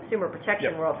in the consumer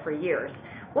protection world for years.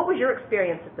 What was your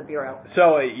experience at the Bureau?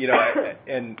 So,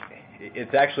 and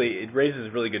it raises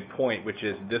a really good point, which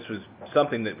is this was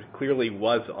something that clearly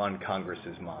was on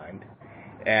Congress's mind.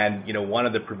 And, one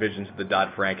of the provisions of the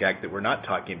Dodd-Frank Act that we're not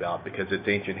talking about because it's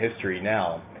ancient history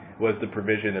now was the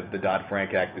provision of the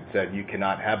Dodd-Frank Act that said you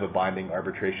cannot have a binding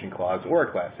arbitration clause or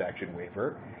a class action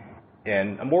waiver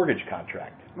in a mortgage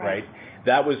contract, right?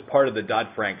 That was part of the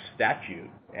Dodd-Frank statute,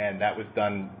 and that was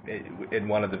done in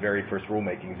one of the very first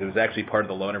rulemakings. It was actually part of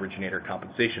the loan originator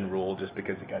compensation rule just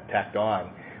because it got tacked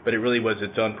on, but it really was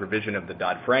its own provision of the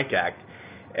Dodd-Frank Act.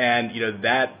 And,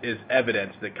 that is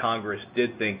evidence that Congress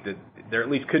did think that there at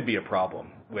least could be a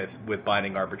problem with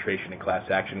binding arbitration and class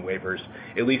action waivers,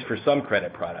 at least for some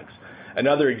credit products.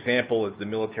 Another example is the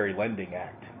Military Lending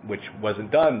Act, which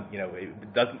wasn't done,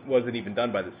 wasn't even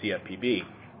done by the CFPB.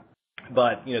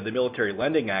 But, the Military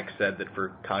Lending Act said that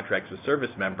for contracts with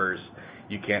service members,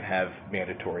 you can't have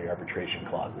mandatory arbitration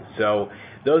clauses. So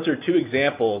those are two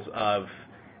examples of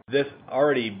this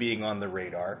already being on the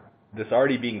radar, this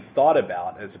already being thought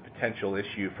about as a potential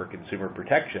issue for consumer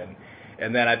protection.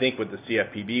 And then I think what the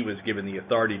CFPB was given the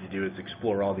authority to do is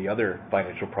explore all the other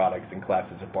financial products and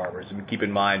classes of borrowers. And keep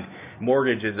in mind,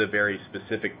 mortgage is a very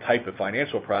specific type of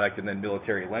financial product, and then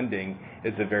military lending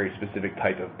is a very specific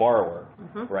type of borrower,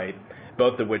 right?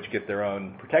 Both of which get their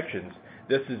own protections.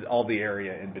 This is all the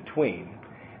area in between.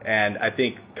 And I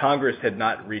think Congress had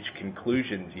not reached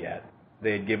conclusions yet.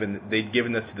 They'd given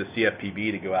this to the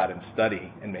CFPB to go out and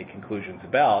study and make conclusions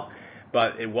about.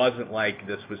 But it wasn't like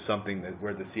this was something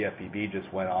where the CFPB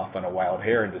just went off on a wild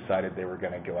hair and decided they were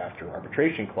going to go after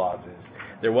arbitration clauses.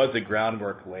 There was a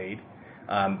groundwork laid.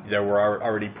 There were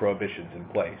already prohibitions in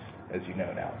place, as you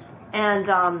know now.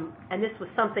 And this was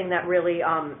something that really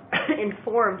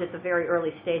informed at the very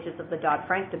early stages of the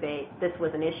Dodd-Frank debate. This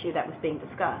was an issue that was being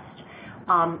discussed.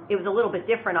 It was a little bit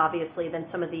different, obviously, than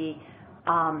some of the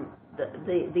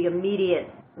immediate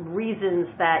reasons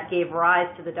that gave rise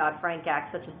to the Dodd-Frank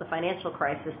Act, such as the financial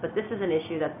crisis, but this is an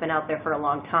issue that's been out there for a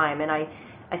long time, and I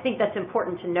think that's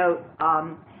important to note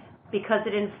because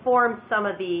it informed some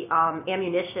of the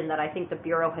ammunition that I think the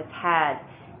Bureau has had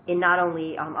in not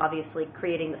only obviously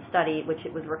creating the study, which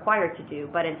it was required to do,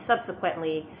 but in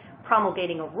subsequently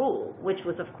promulgating a rule, which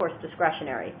was of course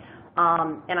discretionary.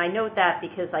 And I note that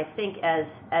because I think as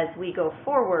we go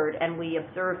forward and we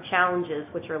observe challenges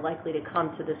which are likely to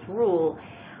come to this rule,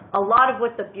 a lot of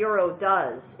what the Bureau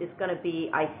does is going to be,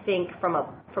 I think, from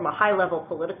a high-level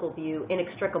political view,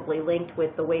 inextricably linked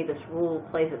with the way this rule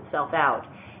plays itself out.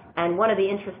 And one of the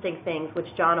interesting things, which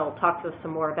John will talk to us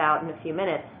some more about in a few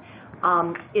minutes,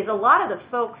 is a lot of the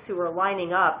folks who are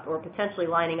lining up or potentially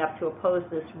lining up to oppose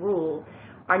this rule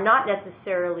are not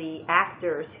necessarily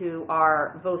actors who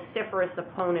are vociferous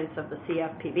opponents of the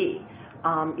CFPB.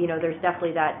 There's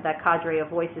definitely that cadre of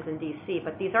voices in D.C.,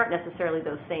 but these aren't necessarily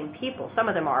those same people. Some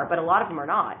of them are, but a lot of them are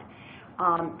not,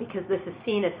 because this is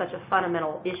seen as such a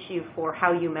fundamental issue for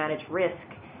how you manage risk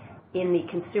in the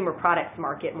consumer products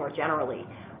market more generally,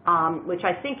 which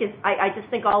I think is, I just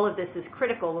think all of this is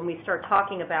critical when we start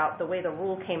talking about the way the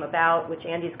rule came about, which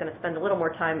Andy's going to spend a little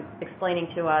more time explaining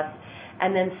to us,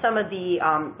 and then some of the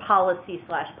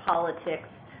policy/politics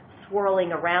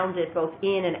swirling around it both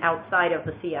in and outside of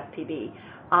the CFPB.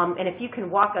 And if you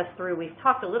can walk us through, we've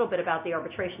talked a little bit about the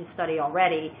arbitration study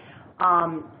already,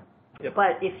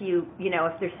 but if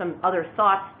if there's some other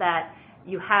thoughts that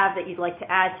you have that you'd like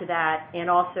to add to that, and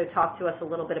also talk to us a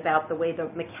little bit about the way the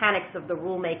mechanics of the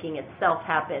rulemaking itself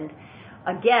happened.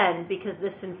 Again, because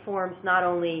this informs not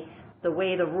only the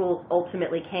way the rules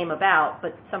ultimately came about,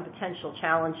 but some potential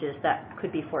challenges that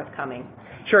could be forthcoming.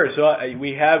 Sure. So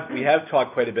we have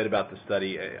talked quite a bit about the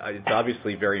study. It's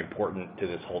obviously very important to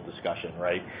this whole discussion,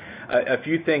 right? A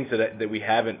few things that we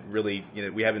haven't really,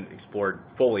 we haven't explored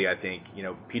fully. I think,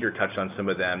 Peter touched on some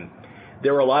of them.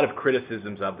 There were a lot of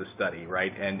criticisms of the study,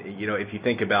 right? And, if you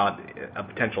think about a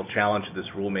potential challenge to this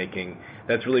rulemaking,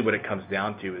 that's really what it comes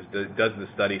down to is, does the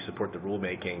study support the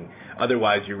rulemaking?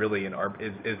 Otherwise, you're really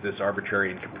is this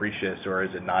arbitrary and capricious, or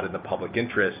is it not in the public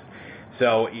interest?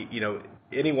 So,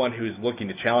 anyone who's looking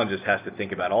to challenge this has to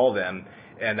think about all of them,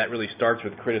 and that really starts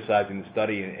with criticizing the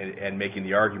study and making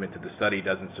the argument that the study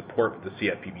doesn't support what the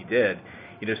CFPB did.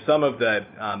 Some of the,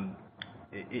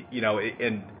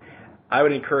 and I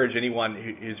would encourage anyone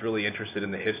who's really interested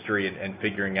in the history and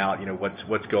figuring out,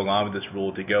 what's going on with this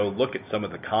rule to go look at some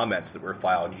of the comments that were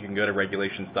filed. You can go to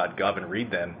regulations.gov and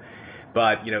read them.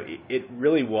 But, it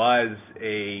really was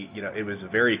it was a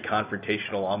very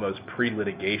confrontational, almost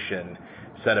pre-litigation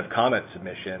set of comment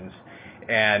submissions.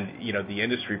 And, the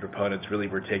industry proponents really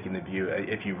were taking the view,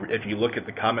 if you look at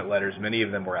the comment letters, many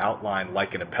of them were outlined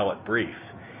like an appellate brief,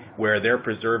 where they're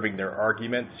preserving their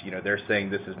arguments. They're saying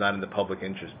this is not in the public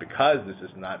interest because, this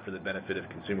is not for the benefit of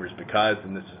consumers because,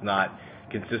 and this is not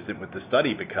consistent with the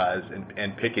study because,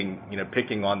 and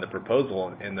picking on the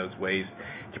proposal in those ways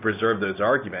to preserve those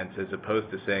arguments, as opposed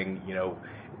to saying,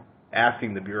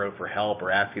 asking the Bureau for help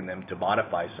or asking them to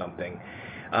modify something.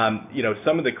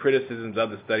 Some of the criticisms of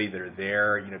the study that are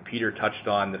there, Peter touched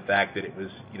on the fact that it was,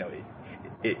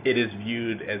 it is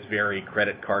viewed as very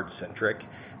credit card centric.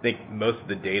 I think most of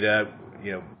the data,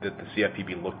 that the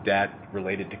CFPB looked at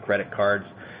related to credit cards,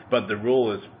 but the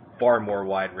rule is far more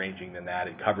wide-ranging than that.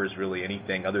 It covers really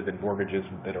anything other than mortgages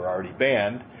that are already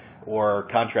banned or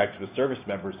contracts with service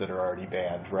members that are already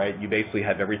banned, right? You basically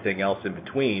have everything else in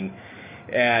between.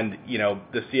 And,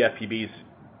 the CFPB's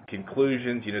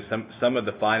conclusions, some of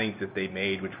the findings that they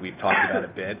made, which we've talked about a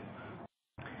bit,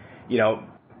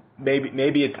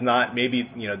 maybe it's not,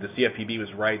 the CFPB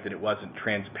was right that it wasn't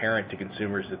transparent to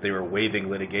consumers that they were waiving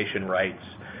litigation rights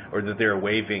or that they were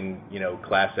waiving,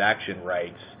 class action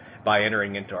rights by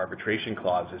entering into arbitration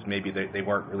clauses. Maybe they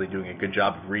weren't really doing a good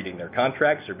job of reading their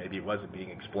contracts, or maybe it wasn't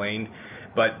being explained.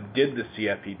 But did the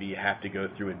CFPB have to go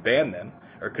through and ban them,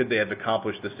 or could they have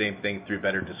accomplished the same thing through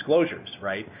better disclosures,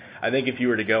 right? I think if you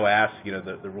were to go ask, the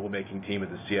rulemaking team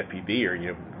of the CFPB,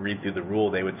 or, read through the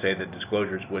rule, they would say that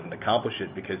disclosures wouldn't accomplish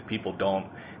it because people don't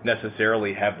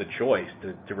necessarily have the choice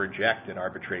to reject an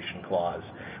arbitration clause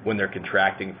when they're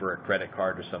contracting for a credit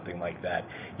card or something like that.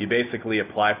 You basically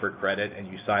apply for credit and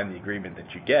you sign the agreement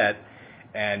that you get,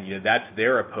 and that's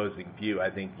their opposing view. I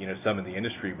think some in the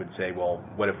industry would say, well,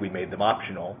 what if we made them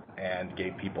optional and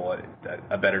gave people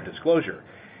a better disclosure?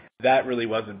 That really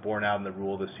wasn't borne out in the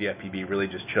rule. The CFPB really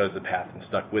just chose the path and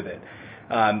stuck with it.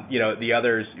 The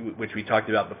others, which we talked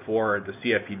about before, the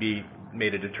CFPB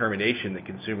made a determination that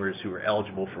consumers who were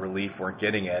eligible for relief weren't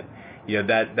getting it.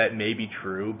 That may be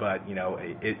true, but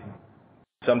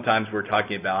sometimes we're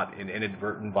talking about an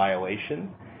inadvertent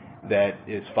violation that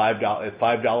is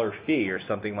 $5 fee or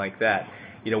something like that.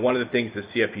 One of the things the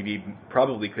CFPB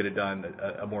probably could have done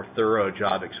a more thorough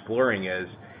job exploring is,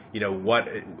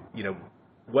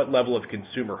 what level of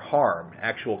consumer harm,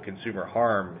 actual consumer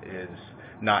harm, is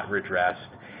not redressed,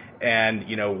 and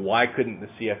why couldn't the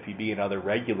CFPB and other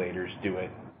regulators do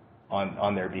it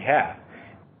on their behalf?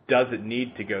 Does it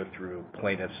need to go through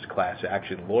plaintiffs' class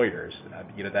action lawyers?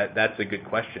 That's a good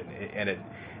question, and it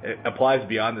applies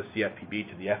beyond the CFPB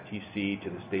to the FTC, to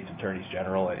the state's attorneys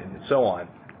general, and so on.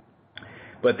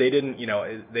 But they didn't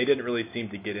really seem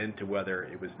to get into whether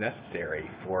it was necessary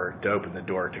to open the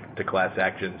door to class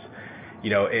actions.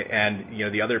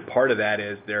 The other part of that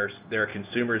is there are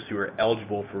consumers who are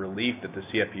eligible for relief that the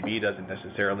CFPB doesn't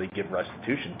necessarily give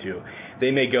restitution to.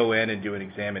 They may go in and do an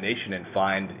examination and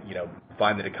find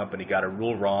that a company got a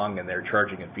rule wrong and they're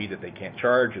charging a fee that they can't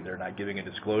charge, or they're not giving a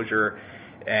disclosure,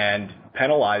 and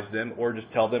penalize them or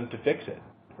just tell them to fix it,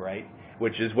 right?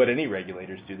 Which is what any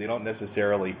regulators do. They don't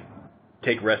necessarily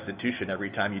take restitution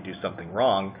every time you do something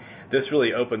wrong. This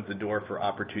really opens the door for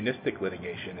opportunistic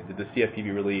litigation. And did the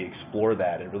CFPB really explore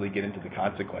that and really get into the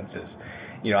consequences?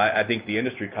 I think the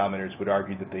industry commenters would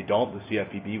argue that they don't. The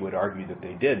CFPB would argue that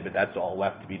they did, but that's all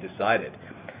left to be decided.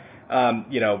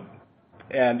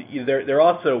 And there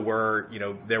also were,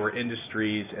 there were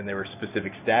industries and there were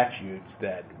specific statutes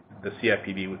that the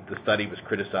CFPB, the study was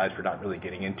criticized for not really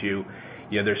getting into.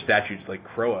 There's statutes like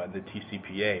CROA and the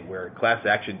TCPA where class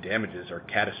action damages are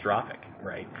catastrophic,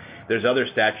 right? There's other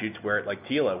statutes where, like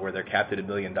TILA, where they're capped at $1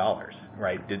 million,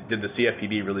 right? Did the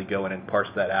CFPB really go in and parse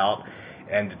that out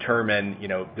and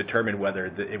determine whether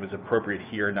it was appropriate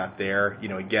here, not there?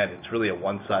 Again, it's really a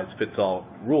one-size-fits-all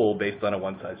rule based on a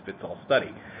one-size-fits-all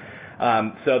study.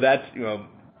 So that's,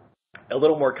 a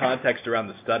little more context around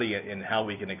the study and how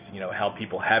we can, how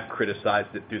people have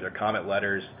criticized it through their comment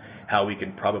letters, how we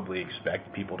can probably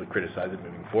expect people to criticize it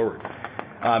moving forward.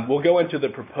 We'll go into the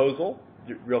proposal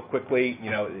real quickly.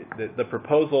 The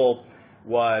proposal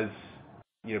was,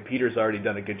 Peter's already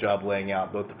done a good job laying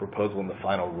out both the proposal and the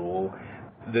final rule.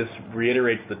 This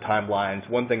reiterates the timelines.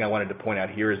 One thing I wanted to point out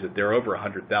here is that there are over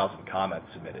 100,000 comments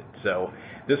submitted. So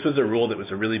this was a rule that was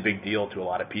a really big deal to a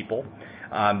lot of people.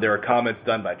 There are comments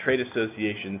done by trade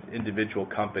associations, individual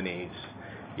companies,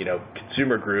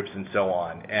 consumer groups, and so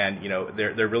on. And,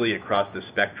 they're really across the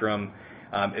spectrum.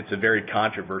 It's a very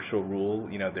controversial rule.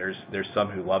 There's some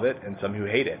who love it and some who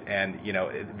hate it, and,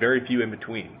 very few in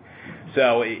between.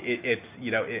 So it's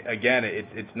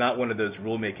not one of those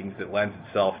rulemakings that lends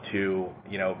itself to,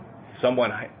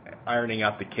 someone ironing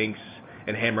out the kinks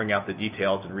and hammering out the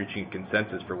details and reaching a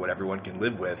consensus for what everyone can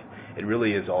live with. It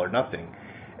really is all or nothing.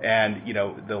 And,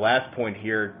 the last point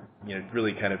here,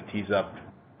 really kind of tees up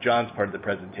John's part of the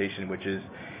presentation, which is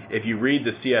if you read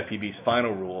the CFPB's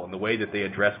final rule and the way that they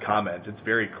address comments, it's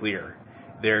very clear.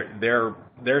 Their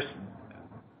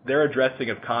addressing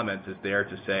of comments is there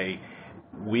to say,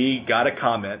 we got a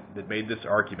comment that made this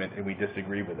argument and we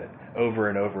disagree with it over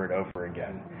and over and over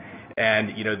again. And,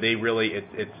 they really,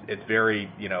 it's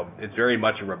very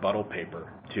much a rebuttal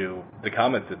paper to the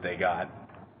comments that they got.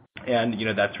 And,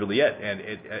 that's really it.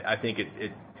 And I think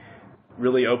it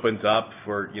really opens up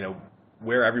for,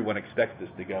 where everyone expects this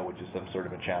to go, which is some sort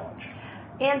of a challenge.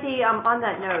 Andy, on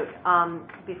that note,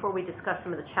 before we discuss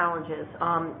some of the challenges,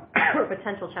 or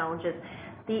potential challenges,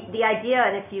 the idea,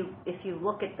 and if you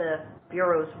look at the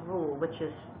Bureau's rule, which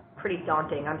is pretty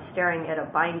daunting, I'm staring at a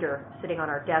binder sitting on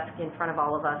our desk in front of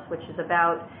all of us, which is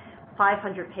about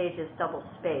 500 pages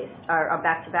double-spaced, or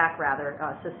back-to-back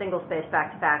rather, so single-spaced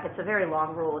back-to-back. It's a very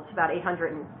long rule. It's about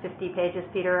 850 pages,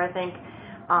 Peter, I think,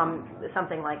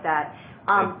 something like that.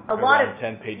 A lot of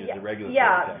 10 pages of regulatory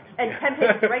text. And 10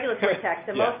 pages of regulatory text,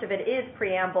 and Yeah. most of it is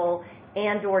preamble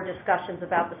and/or discussions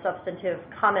about the substantive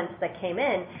comments that came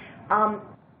in.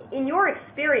 In your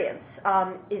experience,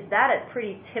 is that a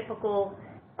pretty typical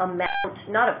amount,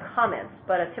 not of comments,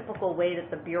 but a typical way that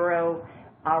the Bureau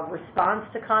responds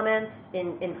to comments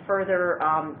in further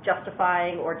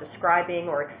justifying or describing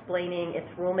or explaining its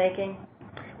rulemaking?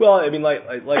 Well, I mean, like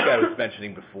I was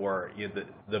mentioning before,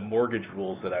 the mortgage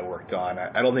rules that I worked on,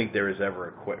 I don't think there was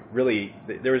ever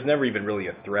there was never even really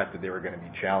a threat that they were going to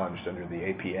be challenged under the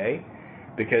APA,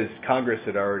 because Congress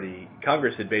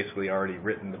had basically already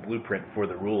written the blueprint for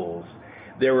the rules.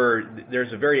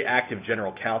 There's a very active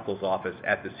general counsel's office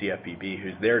at the CFPB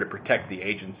who's there to protect the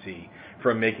agency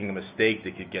from making a mistake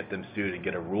that could get them sued and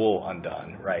get a rule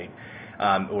undone, right?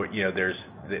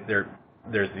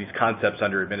 There's these concepts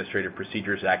under Administrative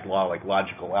Procedures Act law, like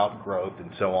logical outgrowth and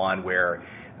so on, where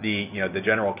the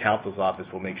general counsel's office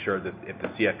will make sure that if the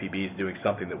CFPB is doing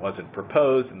something that wasn't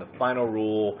proposed in the final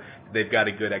rule, they've got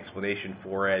a good explanation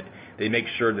for it. They make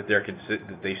sure that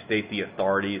they state the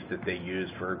authorities that they use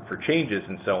for changes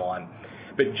and so on.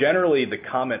 But generally, the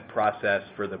comment process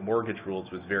for the mortgage rules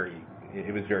was very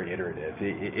iterative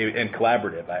and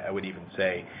collaborative, I would even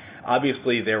say.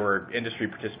 Obviously, there were industry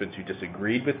participants who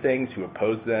disagreed with things, who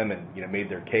opposed them, and made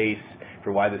their case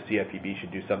for why the CFPB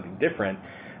should do something different.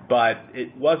 But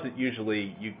it wasn't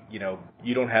usually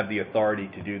you don't have the authority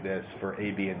to do this for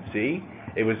A, B, and C.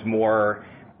 It was more,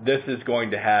 this is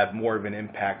going to have more of an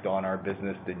impact on our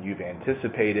business than you've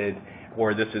anticipated,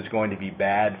 or this is going to be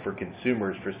bad for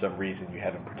consumers for some reason you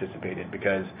haven't participated,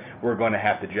 because we're going to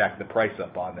have to jack the price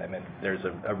up on them, and there's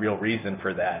a real reason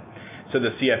for that. So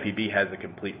the CFPB has a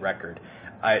complete record.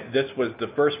 This was the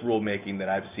first rulemaking that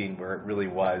I've seen where it really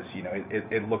was,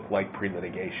 it looked like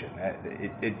pre-litigation.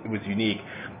 It was unique.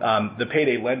 The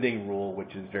payday lending rule,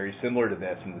 which is very similar to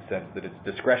this in the sense that it's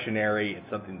discretionary, it's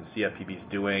something the CFPB is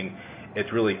doing,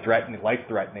 it's really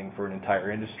life-threatening for an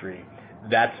entire industry.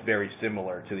 That's very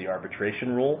similar to the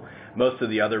arbitration rule. Most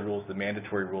of the other rules, the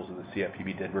mandatory rules of the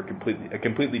CFPB did, were a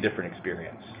completely different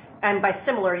experience. And by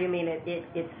similar, you mean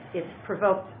it's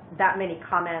provoked that many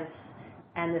comments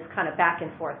and this kind of back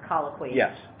and forth colloquy.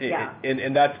 Yes, yeah.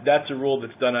 And that's a rule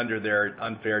that's done under their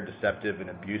unfair, deceptive, and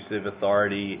abusive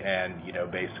authority, and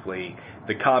basically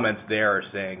the comments there are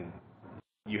saying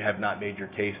you have not made your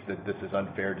case that this is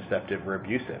unfair, deceptive, or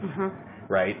abusive,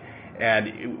 right?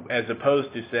 And as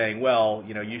opposed to saying, well,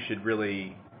 you should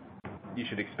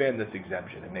expand this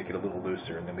exemption and make it a little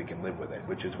looser, and then we can live with it,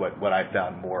 which is what I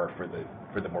found more for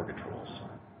the mortgage rules.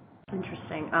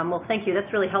 Interesting. Well, thank you.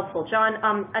 That's really helpful. John,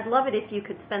 I'd love it if you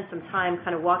could spend some time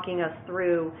kind of walking us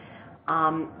through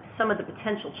some of the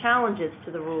potential challenges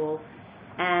to the rule.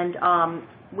 And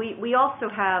we also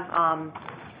have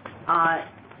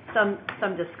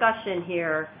some discussion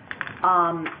here,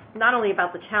 not only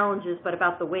about the challenges, but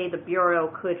about the way the Bureau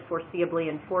could foreseeably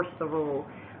enforce the rule.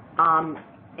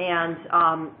 And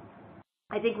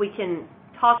I think we can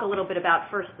talk a little bit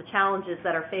about first the challenges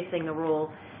that are facing the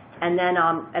rule, and then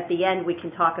at the end we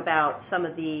can talk about some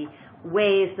of the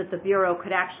ways that the Bureau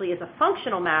could actually, as a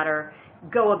functional matter,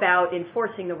 go about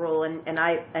enforcing the rule,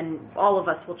 and all of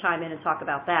us will chime in and talk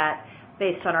about that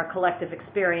based on our collective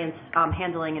experience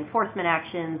handling enforcement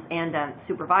actions and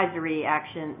supervisory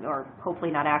action, or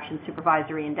hopefully not action,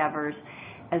 supervisory endeavors,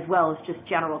 as well as just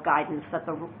general guidance that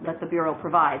the Bureau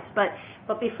provides. But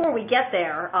before we get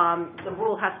there, the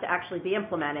rule has to actually be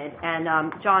implemented, and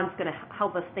John's going to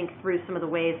help us think through some of the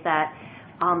ways that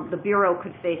the Bureau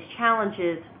could face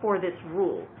challenges for this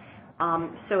rule.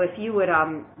 So if you would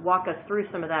walk us through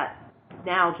some of that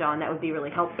now, John, that would be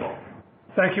really helpful.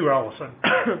 Thank you, Allison.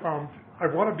 I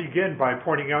want to begin by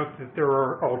pointing out that there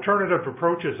are alternative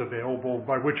approaches available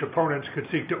by which opponents could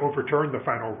seek to overturn the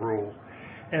final rule,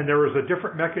 and there is a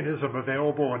different mechanism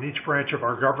available in each branch of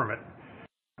our government.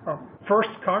 First,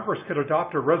 Congress could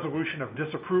adopt a resolution of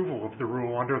disapproval of the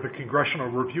rule under the Congressional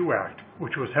Review Act,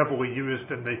 which was heavily used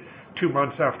in the 2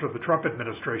 months after the Trump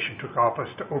administration took office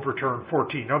to overturn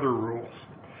 14 other rules.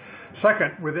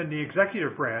 Second, within the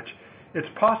executive branch, it's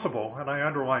possible, and I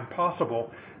underline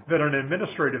possible, that an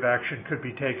administrative action could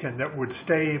be taken that would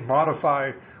stay,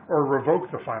 modify, or revoke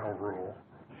the final rule.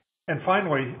 And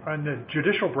finally, in the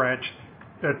judicial branch,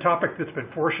 the topic that's been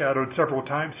foreshadowed several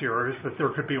times here is that there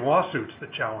could be lawsuits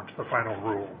that challenge the final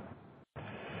rule.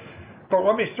 But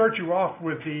let me start you off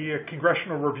with the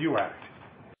Congressional Review Act.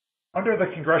 Under the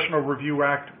Congressional Review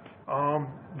Act,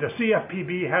 the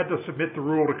CFPB had to submit the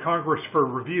rule to Congress for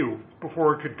review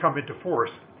before it could come into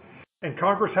force. And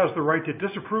Congress has the right to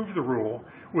disapprove the rule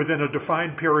within a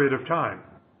defined period of time.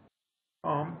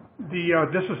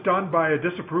 This is done by a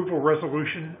disapproval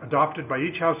resolution adopted by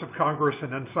each House of Congress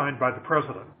and then signed by the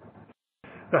President.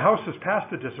 The House has passed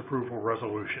the disapproval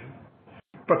resolution,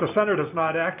 but the Senate has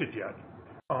not acted yet.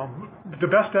 The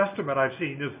best estimate I've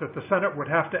seen is that the Senate would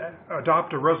have to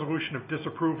adopt a resolution of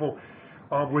disapproval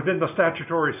within the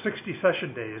statutory 60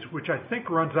 session days, which I think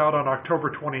runs out on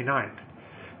October 29th.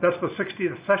 That's the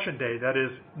 60th session day, that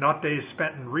is, not days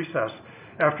spent in recess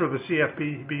after the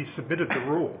CFPB submitted the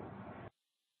rule.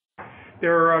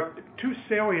 There are two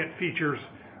salient features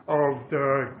of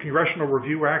the Congressional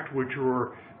Review Act which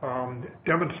were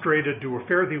demonstrated to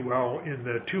fairly well in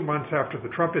the 2 months after the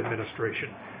Trump administration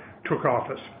took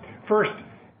office. First,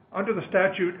 under the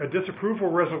statute, a disapproval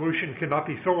resolution cannot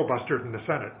be filibustered in the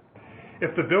Senate.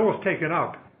 If the bill is taken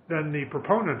up, then the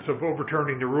proponents of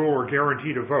overturning the rule are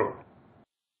guaranteed a vote.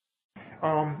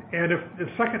 And if the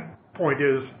second point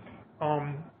is,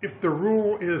 if the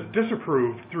rule is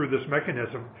disapproved through this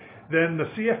mechanism, then the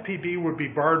CFPB would be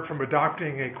barred from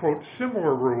adopting a, quote,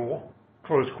 similar rule,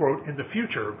 close quote, in the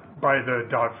future by the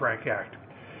Dodd-Frank Act.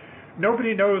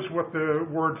 Nobody knows what the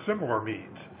word similar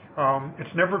means.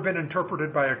 It's never been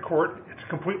interpreted by a court. It's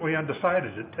completely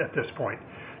undecided at this point.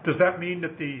 Does that mean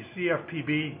that the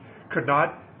CFPB could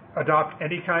not adopt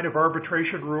any kind of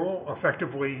arbitration rule,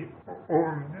 effectively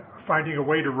finding a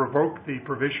way to revoke the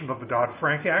provision of the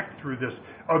Dodd-Frank Act through this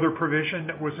other provision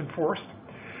that was enforced?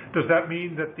 Does that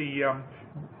mean that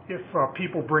if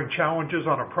people bring challenges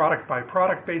on a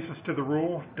product-by-product basis to the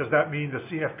rule, does that mean the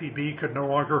CFPB could no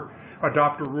longer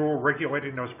adopt a rule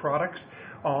regulating those products?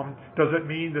 Does it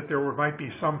mean that there might be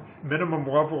some minimum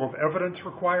level of evidence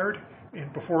required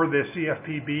before the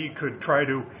CFPB could try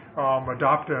to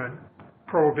adopt a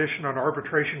prohibition on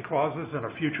arbitration clauses in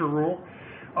a future rule?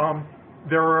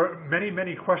 There are many,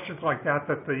 many questions like that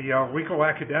the legal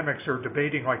academics are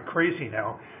debating like crazy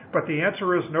now. But the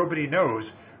answer is nobody knows,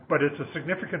 but it's a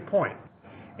significant point.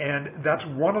 And that's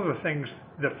one of the things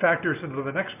that factors into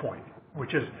the next point,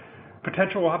 which is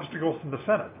potential obstacles in the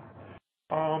Senate.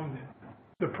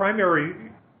 The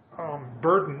primary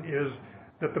burden is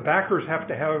that the backers have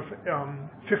to have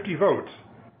 50 votes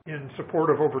in support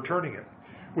of overturning it,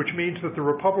 which means that the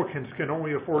Republicans can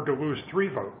only afford to lose 3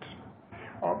 votes.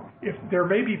 If there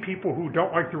may be people who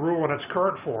don't like the rule in its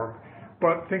current form,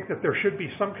 but think that there should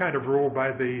be some kind of rule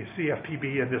by the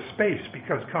CFPB in this space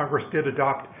because Congress did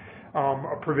adopt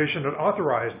a provision that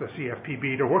authorized the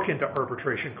CFPB to look into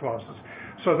arbitration clauses.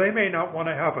 So they may not want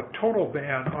to have a total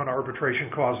ban on arbitration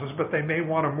clauses, but they may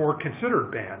want a more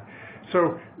considered ban.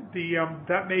 So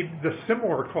the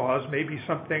similar clause may be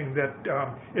something that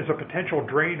is a potential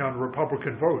drain on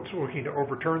Republican votes looking to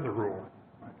overturn the rule.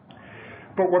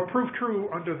 But what proved true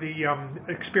under the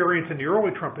experience in the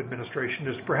early Trump administration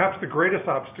is perhaps the greatest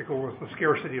obstacle was the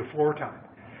scarcity of floor time.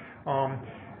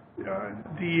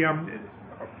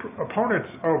 Opponents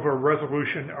of a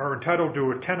resolution are entitled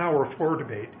to a 10-hour floor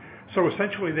debate, so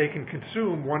essentially they can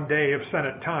consume one day of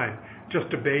Senate time just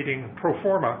debating pro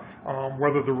forma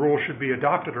whether the rule should be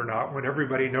adopted or not, when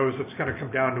everybody knows it's going to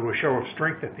come down to a show of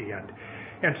strength at the end.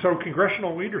 And so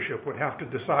congressional leadership would have to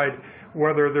decide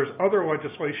whether there's other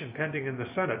legislation pending in the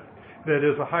Senate that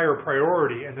is a higher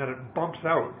priority and that it bumps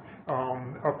out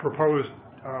a proposed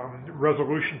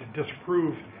resolution to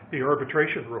disapprove the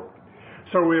arbitration rule.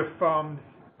 So if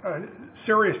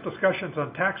serious discussions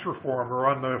on tax reform are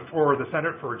on the floor of the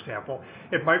Senate, for example,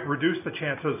 it might reduce the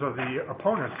chances of the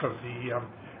opponents of the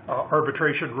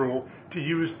arbitration rule to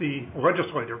use the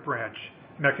legislative branch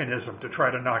mechanism to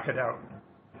try to knock it out.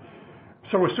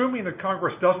 So assuming that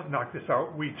Congress doesn't knock this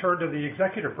out, we turn to the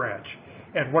executive branch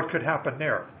and what could happen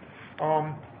there.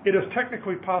 It is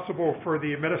technically possible for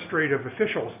the administrative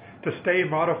officials to stay,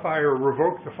 modify, or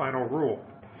revoke the final rule.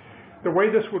 The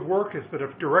way this would work is that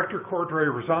if Director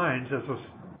Cordray resigns, as is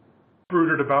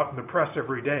bruited about in the press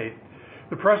every day,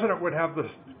 the president would have the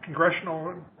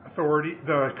congressional authority,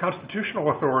 the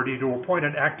constitutional authority to appoint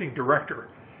an acting director.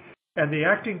 And the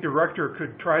acting director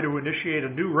could try to initiate a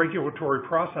new regulatory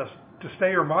process to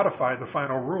stay or modify the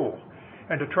final rule,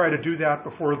 and to try to do that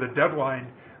before the deadline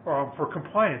for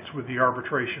compliance with the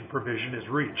arbitration provision is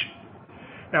reached.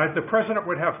 Now, the president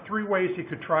would have three ways he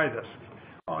could try this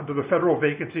under the Federal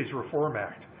Vacancies Reform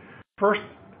Act. First,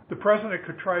 the president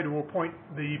could try to appoint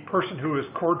the person who is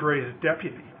Cordray's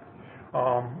deputy.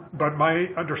 But my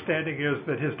understanding is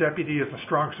that his deputy is a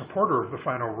strong supporter of the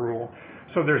final rule,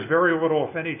 so there's very little,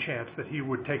 if any, chance that he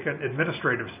would take an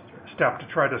administrative step to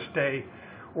try to stay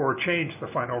or change the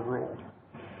final rule.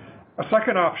 A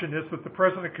second option is that the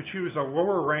president could choose a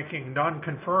lower-ranking,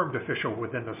 non-confirmed official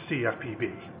within the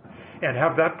CFPB and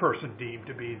have that person deemed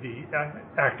to be the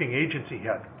acting agency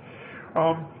head.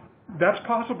 That's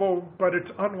possible, but it's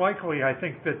unlikely, I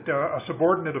think, that a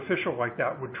subordinate official like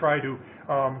that would try to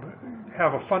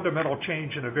have a fundamental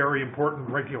change in a very important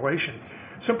regulation,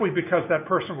 simply because that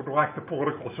person would lack the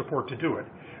political support to do it.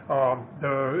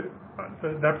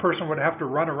 That person would have to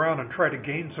run around and try to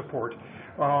gain support,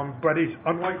 but he's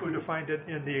unlikely to find it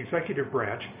in the executive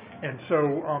branch. And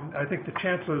so I think the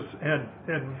chances,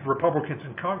 and Republicans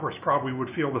in Congress probably would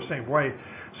feel the same way.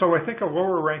 So I think a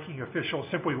lower-ranking official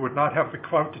simply would not have the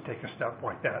clout to take a step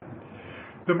like that.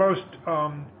 The most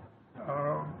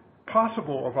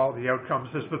possible of all the outcomes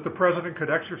is that the president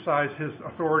could exercise his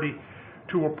authority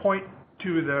to appoint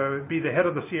to be the head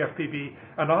of the CFPB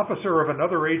an officer of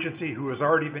another agency who has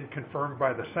already been confirmed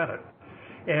by the Senate.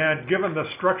 And given the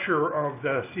structure of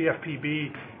the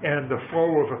CFPB and the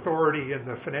flow of authority in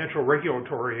the financial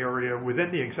regulatory area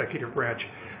within the executive branch,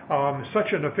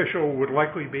 such an official would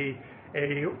likely be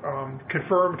a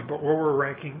confirmed but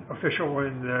lower-ranking official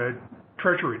in the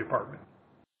Treasury Department.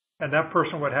 And that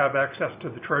person would have access to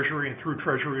the Treasury and through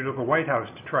Treasury to the White House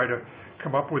to try to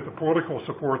come up with the political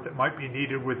support that might be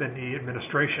needed within the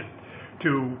administration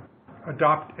to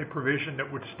adopt a provision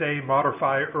that would stay,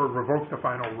 modify, or revoke the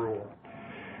final rule.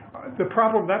 The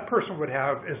problem that person would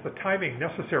have is the timing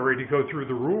necessary to go through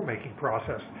the rulemaking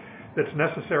process that's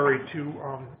necessary to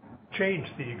change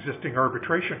the existing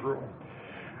arbitration rule.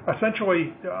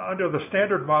 Essentially, under the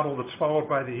standard model that's followed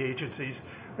by the agencies,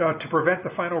 to prevent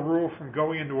the final rule from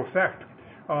going into effect,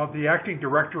 the acting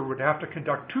director would have to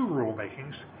conduct two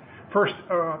rulemakings. First,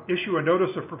 issue a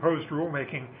notice of proposed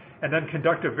rulemaking, and then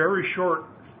conduct a very short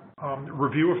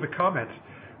review of the comments,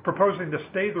 proposing to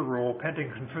stay the rule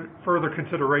pending further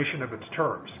consideration of its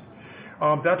terms.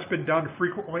 That's been done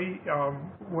frequently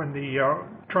when the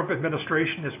Trump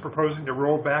administration is proposing to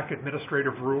roll back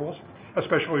administrative rules,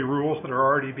 especially rules that are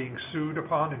already being sued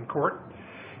upon in court.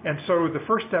 And so the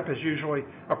first step is usually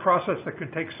a process that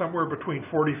can take somewhere between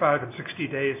 45 and 60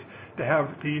 days to have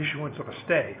the issuance of a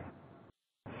stay.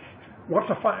 Once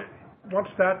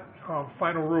that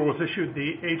final rule is issued,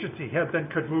 the agency head then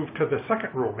could move to the second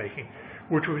rulemaking,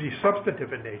 which would be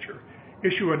substantive in nature.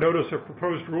 Issue a notice of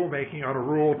proposed rulemaking on a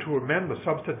rule to amend the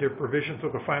substantive provisions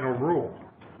of the final rule.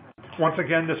 Once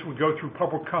again, this would go through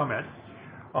public comment.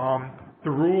 the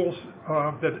rules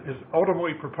that is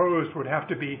ultimately proposed would have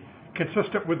to be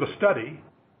consistent with the study,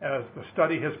 as the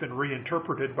study has been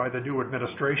reinterpreted by the new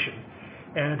administration.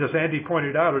 And as Andy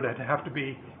pointed out, it would have to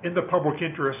be in the public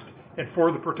interest and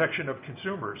for the protection of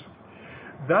consumers.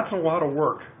 That's a lot of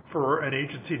work for an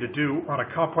agency to do on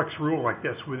a complex rule like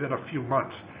this within a few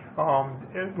months.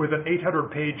 With an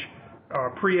 800-page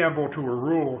preamble to a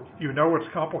rule, you know it's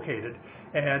complicated,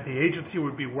 and the agency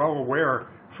would be well aware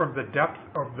from the depth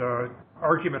of the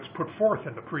arguments put forth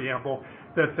in the preamble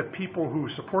that the people who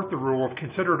support the rule have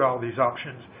considered all these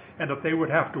options, and that they would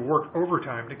have to work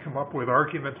overtime to come up with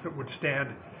arguments that would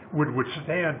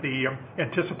withstand the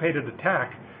anticipated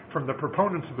attack from the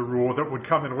proponents of the rule that would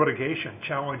come in litigation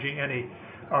challenging any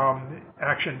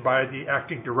action by the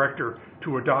acting director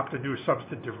to adopt a new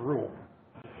substantive rule.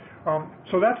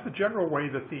 So that's the general way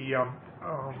that the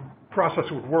process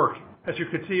would work. As you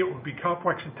can see, it would be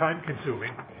complex and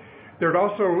time-consuming. There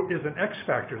also is an X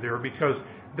factor there, because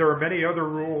there are many other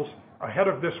rules ahead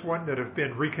of this one that have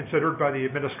been reconsidered by the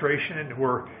administration, and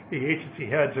where the agency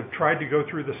heads have tried to go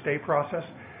through the stay process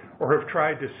or have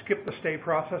tried to skip the stay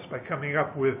process by coming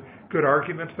up with good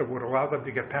arguments that would allow them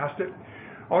to get past it.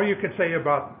 All you can say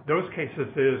about those cases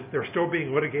is they're still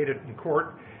being litigated in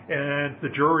court, and the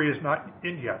jury is not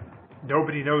in yet.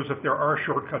 Nobody knows if there are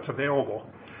shortcuts available.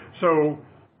 So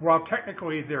while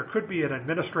technically there could be an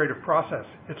administrative process,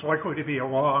 it's likely to be a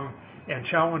long and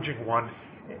challenging one,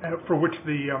 for which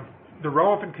the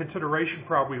relevant consideration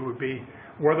probably would be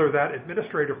whether that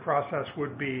administrative process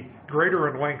would be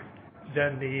greater in length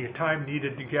than the time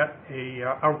needed to get a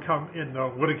outcome in the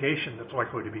litigation that's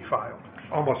likely to be filed,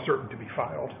 almost certain to be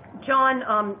filed. John,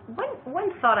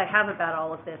 one thought I have about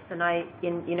all of this, and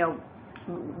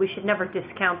we should never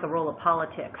discount the role of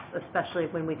politics, especially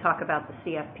when we talk about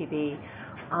the CFPB.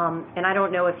 And I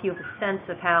don't know if you have a sense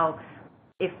of how,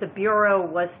 if the Bureau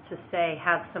was to, say,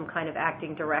 have some kind of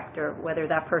acting director, whether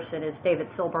that person is David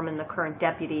Silberman, the current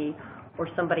deputy, or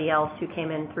somebody else who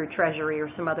came in through Treasury or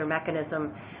some other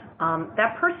mechanism,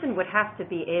 that person would have to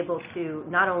be able to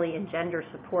not only engender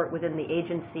support within the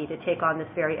agency to take on this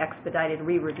very expedited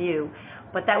re-review,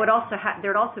 but that would also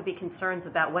there'd also be concerns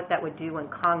about what that would do in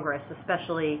Congress,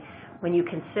 especially when you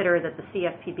consider that the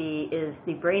CFPB is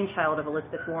the brainchild of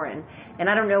Elizabeth Warren. And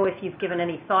I don't know if you've given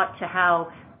any thought to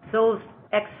how those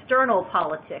external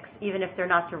politics, even if they're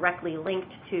not directly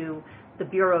linked to the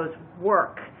Bureau's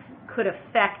work, could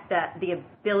affect the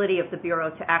ability of the Bureau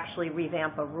to actually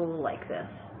revamp a rule like this.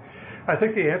 I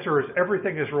think the answer is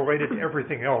everything is related to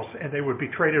everything else, and they would be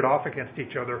traded off against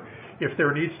each other. If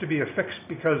there needs to be a fix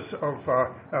because of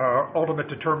ultimate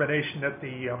determination that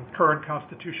the current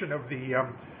constitution of the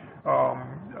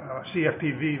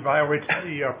CFPB violates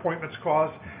the appointments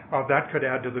clause, that could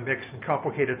add to the mix and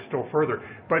complicate it still further.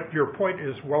 But your point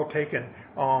is well taken.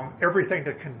 Everything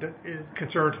that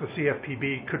concerns the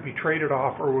CFPB could be traded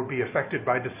off or would be affected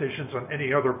by decisions on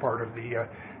any other part of the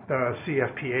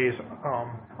CFPA's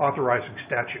authorizing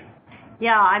statute.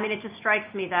 Yeah, I mean, it just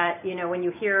strikes me that, when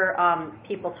you hear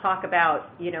people talk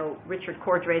about, Richard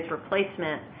Cordray's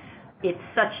replacement, it's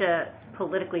such a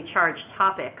politically charged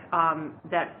topic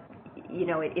that,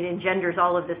 it engenders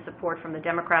all of this support from the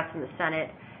Democrats in the Senate,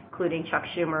 including Chuck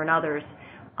Schumer and others.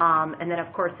 And then,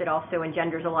 of course, it also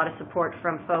engenders a lot of support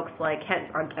from folks like,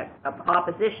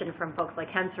 opposition from folks like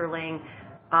Hensarling,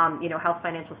 House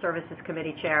Financial Services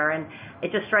Committee Chair. And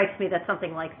it just strikes me that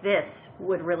something like this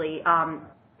would really,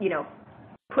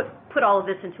 put all of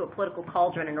this into a political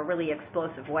cauldron in a really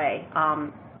explosive way.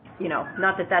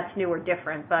 Not that that's new or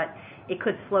different, but it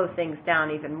could slow things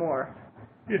down even more.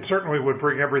 It certainly would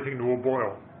bring everything to a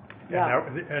boil. Yeah.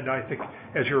 And I think,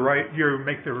 as you're right, you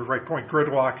make the right point.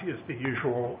 Gridlock is the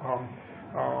usual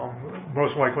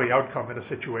most likely outcome in a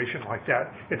situation like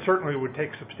that. It certainly would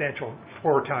take substantial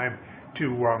floor time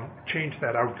to change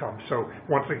that outcome. So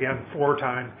once again, floor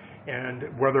time, and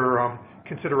whether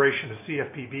consideration of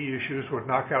CFPB issues would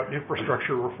knock out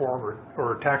infrastructure reform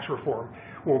or tax reform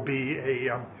will be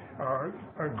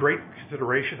a great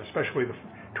consideration, especially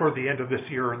toward the end of this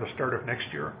year and the start of next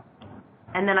year.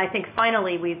 And then I think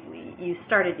finally you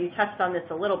touched on this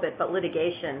a little bit, but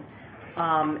litigation,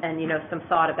 and some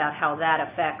thought about how that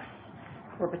affects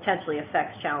or potentially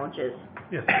affects challenges.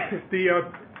 Yes,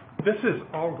 this is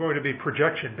all going to be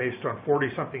projection based on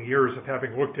 40-something years of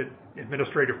having looked at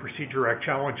Administrative Procedure Act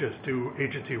challenges to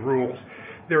agency rules.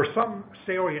 There are some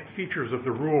salient features of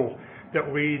the rule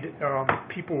that lead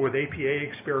people with APA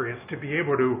experience to be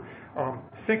able to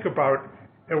think about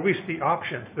at least the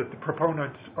options that the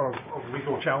proponents of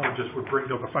legal challenges would bring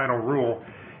to the final rule.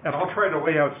 And I'll try to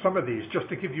lay out some of these just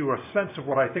to give you a sense of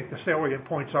what I think the salient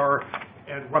points are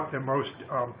and what the most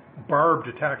barbed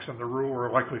attacks on the rule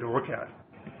are likely to look at.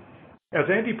 As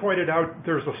Andy pointed out,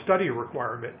 there's a study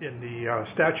requirement in the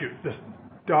statute. This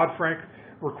Dodd-Frank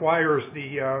requires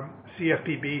the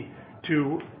CFPB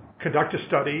to conduct a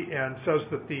study and says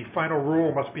that the final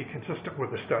rule must be consistent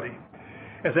with the study.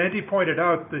 As Andy pointed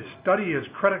out, the study is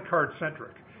credit card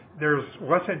centric. There's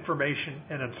less information,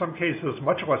 and in some cases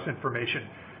much less information,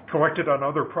 collected on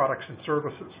other products and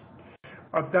services.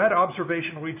 That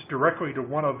observation leads directly to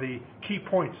one of the key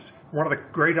points, one of the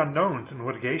great unknowns in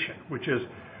litigation, which is,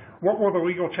 what will the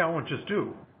legal challenges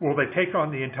do? Will they take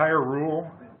on the entire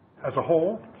rule as a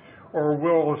whole, or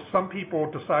will some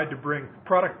people decide to bring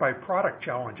product-by-product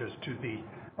challenges to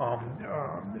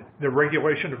the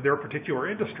regulation of their particular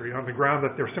industry on the ground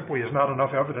that there simply is not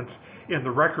enough evidence in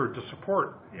the record to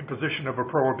support imposition of a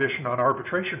prohibition on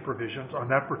arbitration provisions on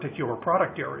that particular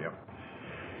product area?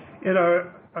 In an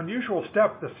unusual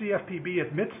step, the CFPB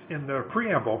admits in the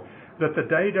preamble that the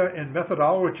data and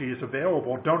methodologies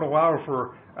available don't allow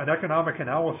for an economic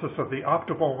analysis of the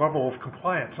optimal level of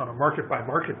compliance on a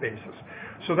market-by-market basis.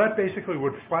 So that basically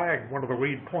would flag one of the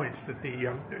lead points that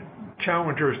the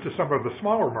challengers to some of the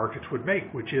smaller markets would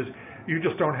make, which is you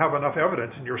just don't have enough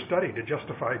evidence in your study to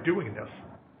justify doing this.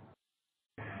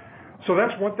 So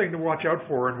that's one thing to watch out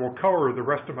for, and will color the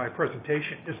rest of my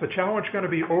presentation. Is the challenge going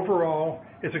to be overall?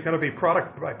 Is it going to be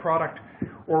product by product,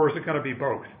 or is it going to be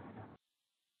both?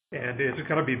 And is it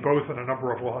going to be both in a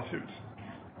number of lawsuits?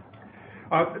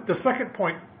 The second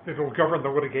point that will govern the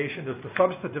litigation is the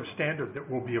substantive standard that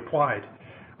will be applied.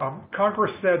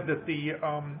 Congress said that the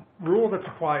rule that's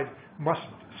applied must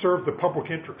serve the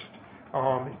public interest.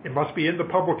 It must be in the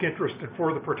public interest and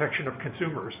for the protection of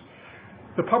consumers.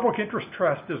 The public interest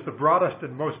test is the broadest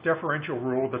and most deferential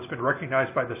rule that's been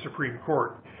recognized by the Supreme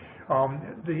Court.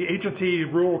 The agency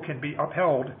rule can be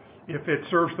upheld if it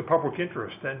serves the public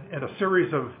interest. And in a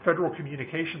series of Federal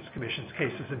Communications Commission's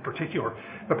cases in particular,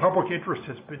 the public interest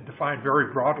has been defined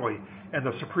very broadly, and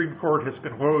the Supreme Court has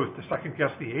been loath to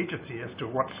second-guess the agency as to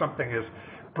what something as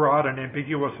broad and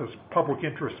ambiguous as public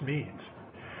interest means.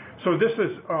 So this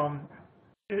is,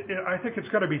 I think it's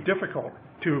going to be difficult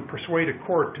to persuade a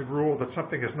court to rule that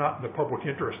something is not in the public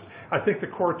interest. I think the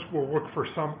courts will look for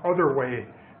some other way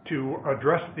to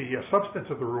address the substance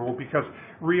of the rule, because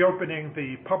reopening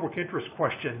the public interest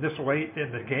question this late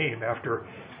in the game, after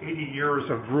 80 years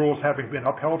of rules having been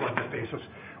upheld on this basis,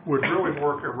 would really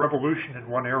work a revolution in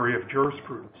one area of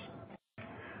jurisprudence.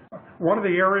 One of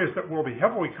the areas that will be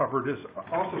heavily covered is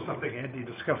also something Andy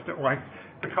discussed at length,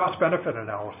 the cost-benefit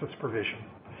analysis provision.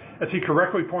 As he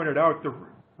correctly pointed out, the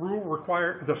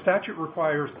statute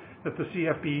requires that the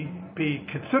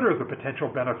CFPB consider the potential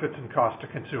benefits and costs to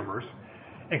consumers,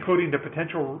 including the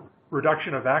potential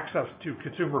reduction of access to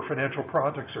consumer financial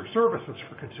products or services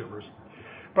for consumers.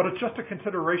 But it's just a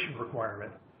consideration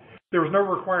requirement. There is no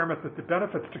requirement that the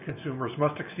benefits to consumers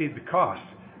must exceed the costs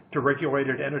to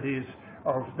regulated entities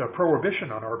of the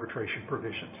prohibition on arbitration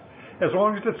provisions. As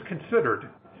long as it's considered,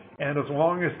 and as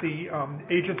long as the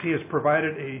agency has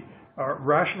provided a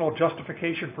rational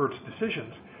justification for its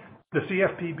decisions, the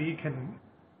CFPB can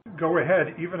go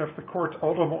ahead even if the courts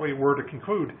ultimately were to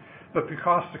conclude that the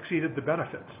costs exceeded the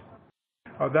benefits.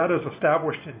 That is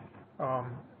established in a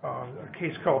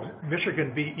case called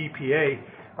Michigan v. EPA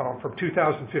from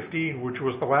 2015, which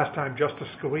was the last time Justice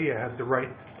Scalia had the right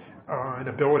and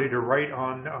ability to write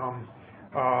on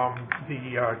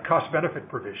the cost-benefit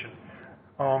provision.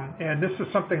 And this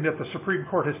is something that the Supreme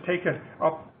Court has taken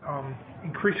up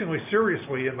increasingly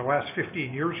seriously in the last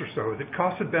 15 years or so, that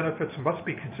costs and benefits must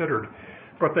be considered,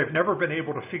 but they've never been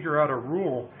able to figure out a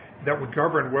rule that would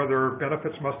govern whether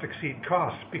benefits must exceed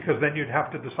costs, because then you'd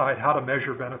have to decide how to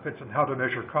measure benefits and how to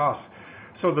measure costs.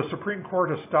 So the Supreme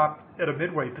Court has stopped at a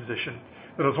midway position,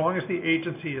 that as long as the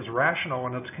agency is rational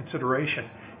in its consideration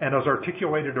and has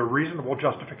articulated a reasonable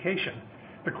justification,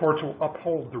 the courts will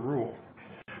uphold the rule.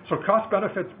 So cost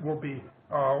benefits will be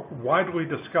widely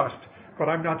discussed, but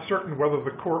I'm not certain whether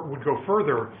the court would go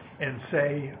further and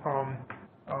say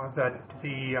that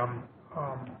the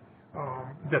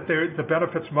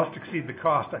benefits must exceed the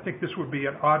cost. I think this would be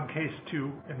an odd case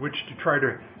in which to try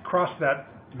to cross that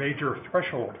major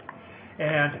threshold.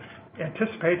 And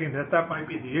anticipating that might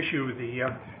be the issue,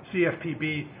 the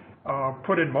CFPB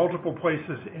put in multiple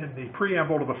places in the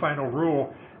preamble to the final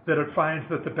rule that it finds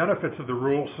that the benefits of the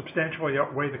rule substantially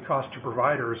outweigh the cost to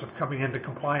providers of coming into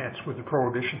compliance with the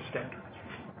prohibition standard.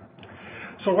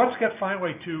 So let's get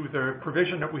finally to the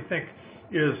provision that we think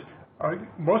is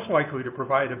most likely to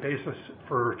provide a basis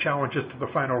for challenges to the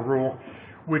final rule,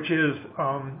 which is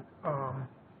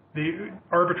the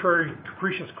arbitrary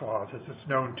capricious clause, as it's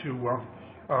known to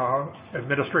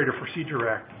Administrative Procedure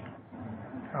Act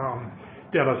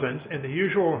denizens. And the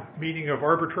usual meaning of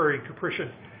arbitrary and capricious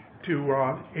to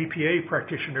APA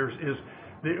practitioners is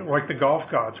like the golf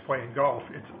gods playing golf.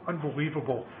 It's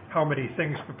unbelievable how many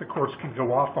things that the courts can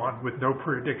go off on with no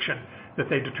prediction that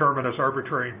they determine as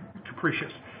arbitrary and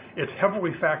capricious. It's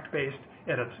heavily fact-based,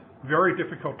 and it's very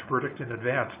difficult to predict in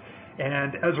advance.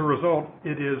 And as a result,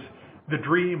 it is the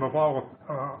dream of all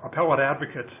appellate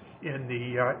advocates in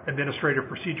the Administrative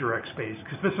Procedure Act space,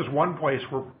 because this is one place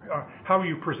where how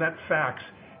you present facts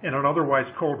in an otherwise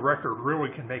cold record really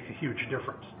can make a huge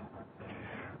difference.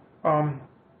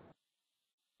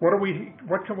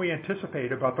 What can we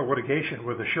anticipate about the litigation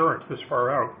with assurance this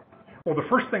far out? Well, the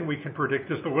first thing we can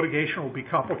predict is the litigation will be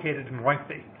complicated and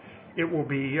lengthy. It will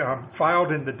be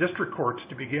filed in the district courts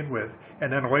to begin with,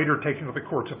 and then later taken to the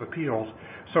courts of appeals.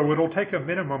 So it'll take a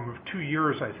minimum of 2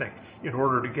 years, I think, in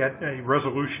order to get a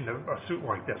resolution of a suit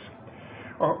like this.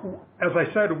 As I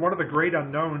said, one of the great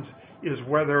unknowns is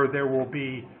whether there will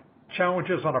be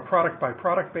challenges on a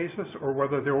product-by-product basis or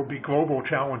whether there will be global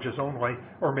challenges only,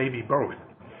 or maybe both.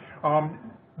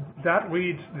 That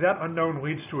unknown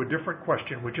leads to a different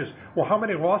question, which is, well, how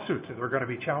many lawsuits are there going to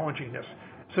be challenging this?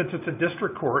 Since it's in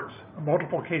district courts,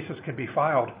 multiple cases can be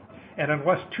filed, and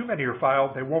unless too many are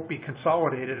filed, they won't be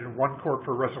consolidated in one court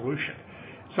for resolution.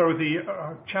 So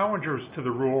the challengers to the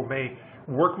rule may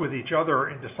work with each other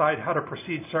and decide how to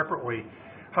proceed separately,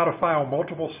 how to file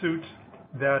multiple suits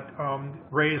that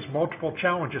raise multiple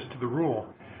challenges to the rule.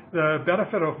 The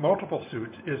benefit of multiple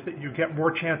suits is that you get more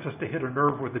chances to hit a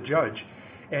nerve with the judge,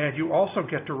 and you also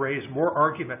get to raise more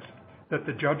arguments that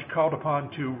the judge called upon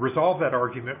to resolve that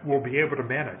argument will be able to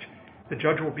manage. The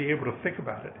judge will be able to think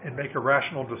about it and make a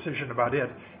rational decision about it,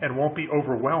 and won't be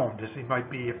overwhelmed as he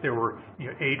might be if there were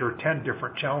 8 or 10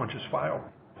 different challenges filed.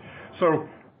 So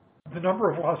the number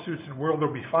of lawsuits and where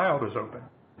they'll be filed is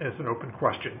an open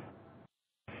question.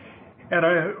 And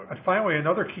finally,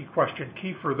 another key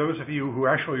for those of you who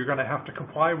actually are going to have to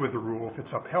comply with the rule if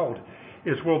it's upheld,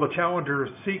 is will the challengers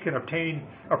seek and obtain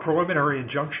a preliminary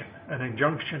injunction, an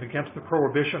injunction against the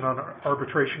prohibition on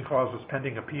arbitration clauses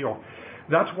pending appeal.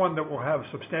 That's one that will have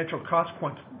substantial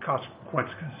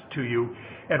consequences to you,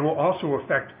 and will also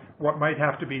affect what might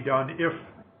have to be done if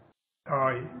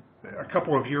a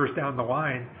couple of years down the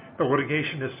line the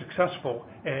litigation is successful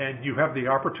and you have the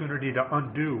opportunity to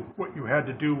undo what you had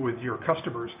to do with your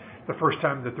customers the first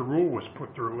time that the rule was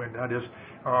put through, and that is,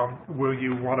 will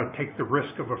you want to take the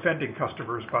risk of offending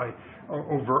customers by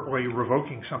overtly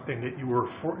revoking something that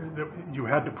you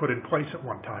had to put in place at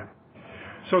one time.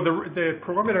 So the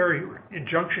preliminary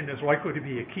injunction is likely to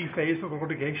be a key phase of the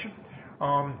litigation.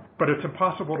 But it's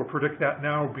impossible to predict that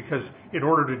now, because in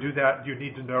order to do that, you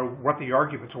need to know what the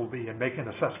arguments will be and make an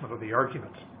assessment of the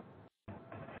arguments.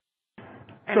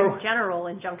 And in general,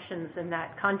 injunctions in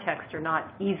that context are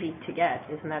not easy to get.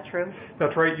 Isn't that true?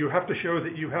 That's right. You have to show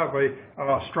that you have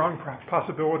a strong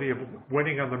possibility of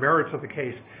winning on the merits of the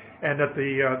case, and that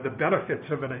the benefits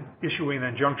of issuing an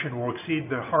injunction will exceed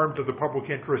the harm to the public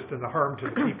interest and the harm to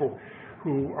the people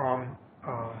who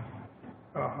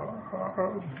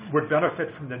would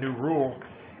benefit from the new rule.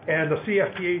 And the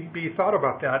CFPB thought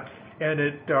about that, and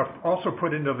it also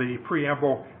put into the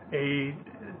preamble a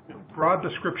broad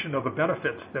description of the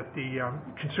benefits that the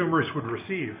consumers would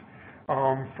receive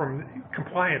from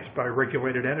compliance by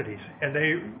regulated entities. And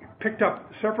they picked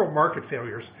up several market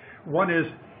failures. One is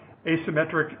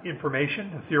asymmetric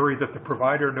information, a theory that the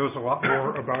provider knows a lot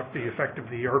more about the effect of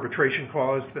the arbitration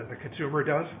clause than the consumer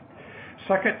does.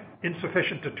 Second,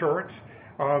 insufficient deterrence.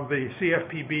 The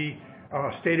CFPB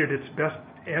stated its best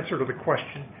answer to the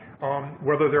question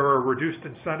whether there are reduced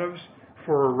incentives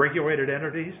for regulated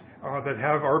entities that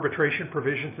have arbitration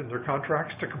provisions in their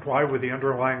contracts to comply with the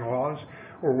underlying laws,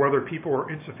 or whether people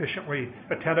are insufficiently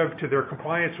attentive to their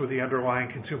compliance with the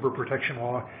underlying consumer protection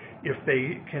law if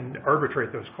they can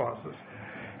arbitrate those clauses.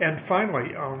 And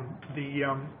finally, the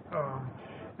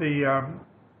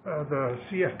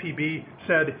CFPB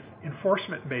said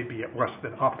enforcement may be at less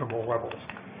than optimal levels,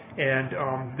 and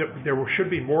there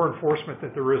should be more enforcement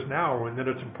than there is now, and that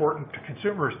it's important to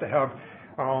consumers to have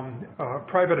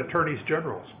private attorneys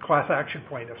generals, class action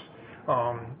plaintiffs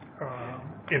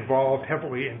involved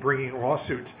heavily in bringing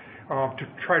lawsuits to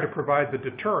try to provide the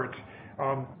deterrence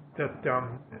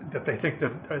that they think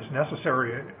that is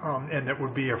necessary, and that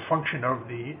would be a function of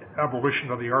the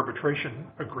abolition of the arbitration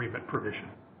agreement provision.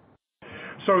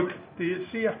 So the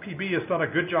CFPB has done a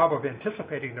good job of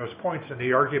anticipating those points and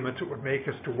the arguments it would make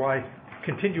as to why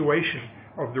continuation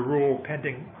of the rule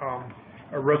pending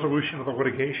a resolution of the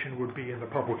litigation would be in the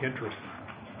public interest.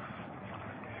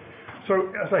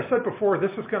 So as I said before,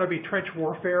 this is going to be trench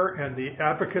warfare, and the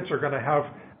advocates are going to have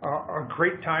a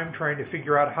great time trying to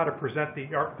figure out how to present the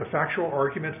factual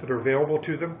arguments that are available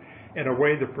to them in a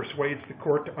way that persuades the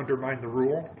court to undermine the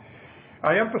rule.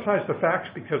 I emphasize the facts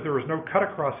because there is no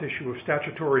cut-across issue of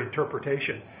statutory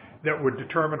interpretation that would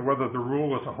determine whether the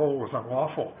rule as a whole is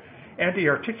unlawful. Andy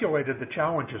articulated the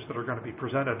challenges that are going to be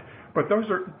presented, but those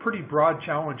are pretty broad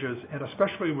challenges, and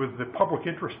especially with the public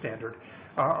interest standard,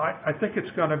 I think it's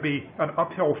going to be an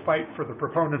uphill fight for the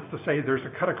proponents to say there's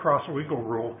a cut-across legal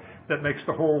rule that makes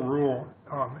the whole rule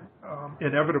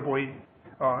inevitably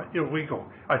illegal.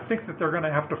 I think that they're going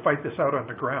to have to fight this out on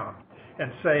the ground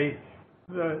and say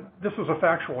this is a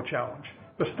factual challenge.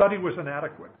 The study was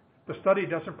inadequate. The study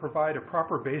doesn't provide a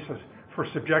proper basis for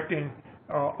subjecting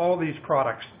all these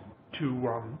products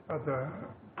to the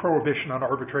prohibition on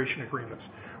arbitration agreements.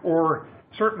 Or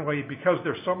certainly because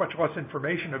there's so much less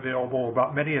information available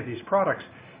about many of these products,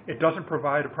 it doesn't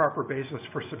provide a proper basis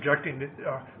for subjecting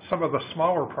some of the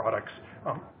smaller products,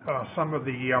 some of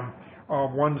the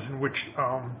ones in which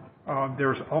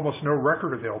there's almost no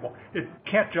record available. It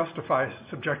can't justify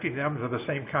subjecting them to the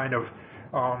same kind of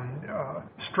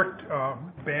strict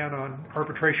ban on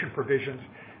arbitration provisions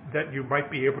that you might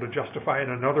be able to justify in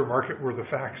another market where the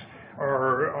facts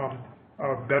are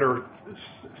better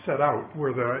set out,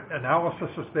 where the analysis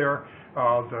is there,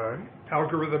 the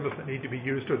algorithms that need to be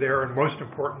used are there, and most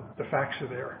important, the facts are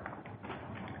there.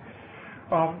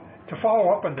 To follow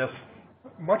up on this,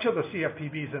 much of the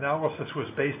CFPB's analysis was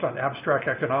based on abstract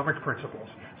economic principles,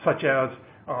 such as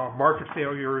market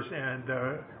failures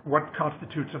and what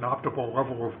constitutes an optimal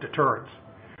level of deterrence.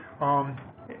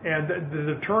 And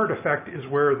the deterrent effect is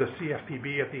where the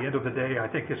CFPB at the end of the day, I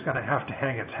think, is going to have to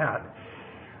hang its hat.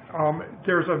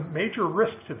 There's a major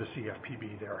risk to the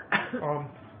CFPB there.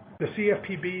 The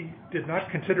CFPB did not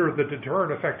consider the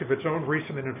deterrent effect of its own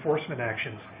recent enforcement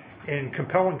actions in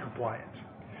compelling compliance.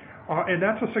 And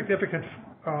that's a significant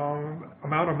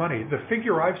amount of money. The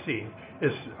figure I've seen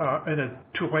is in a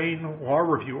Tulane Law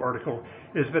Review article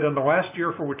is that in the last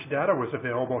year for which data was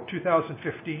available,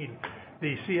 2015,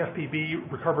 the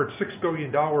CFPB recovered $6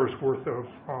 billion worth of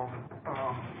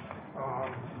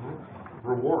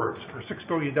rewards, or $6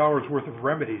 billion worth of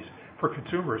remedies for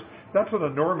consumers. That's an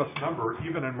enormous number,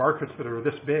 even in markets that are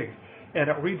this big. And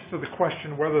it leads to the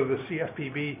question whether the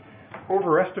CFPB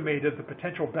overestimated the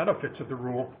potential benefits of the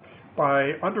rule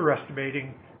by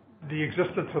underestimating the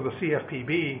existence of the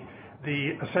CFPB,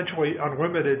 the essentially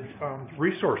unlimited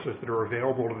resources that are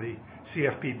available to the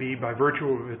CFPB by virtue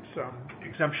of its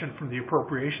exemption from the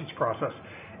appropriations process,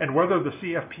 and whether the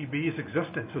CFPB's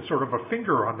existence is sort of a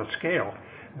finger on the scale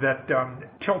that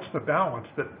tilts the balance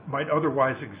that might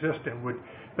otherwise exist and would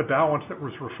the balance that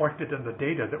was reflected in the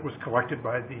data that was collected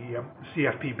by the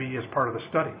CFPB as part of the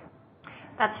study.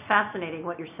 That's fascinating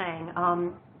what you're saying,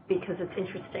 because it's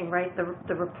interesting, right?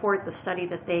 The report, the study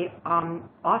that they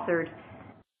authored,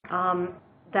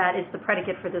 that is the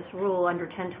predicate for this rule under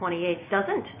 1028,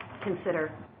 doesn't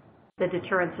consider the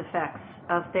deterrence effects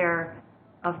of their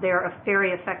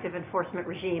very effective enforcement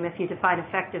regime. If you define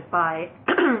effective by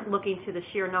looking to the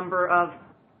sheer number of,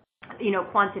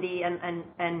 quantity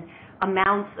and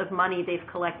amounts of money they've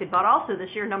collected, but also the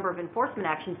sheer number of enforcement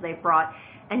actions they've brought.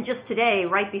 And just today,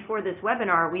 right before this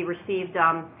webinar, we received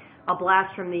a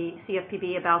blast from the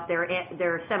CFPB about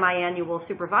their semi-annual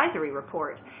supervisory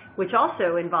report, which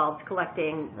also involves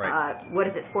collecting,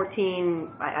 14,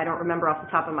 I don't remember off the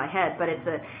top of my head, but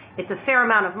it's a fair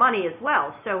amount of money as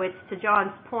well. So it's, to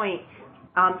John's point,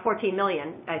 14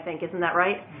 million, I think, isn't that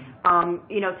right?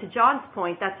 To John's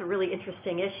point, that's a really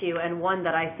interesting issue, and one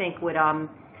that I think would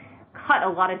cut a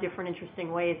lot of different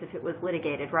interesting ways if it was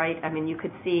litigated, right? I mean, you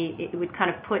could see it would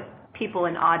kind of put people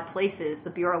in odd places. The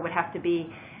Bureau would have to be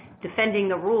defending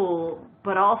the rule,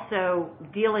 but also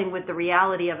dealing with the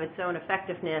reality of its own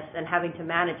effectiveness and having to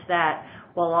manage that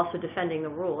while also defending the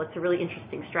rule. It's a really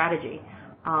interesting strategy.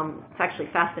 It's actually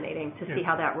fascinating to see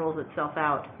how that rolls itself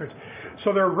out.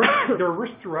 So there are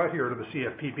risks throughout here to the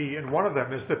CFPB, and one of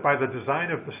them is that by the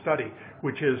design of the study,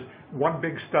 which is one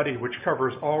big study which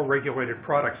covers all regulated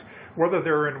products, whether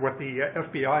they're in what the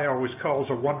FBI always calls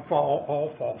a one-fall,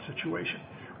 all-fall situation,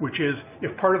 which is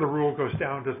if part of the rule goes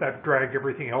down, does that drag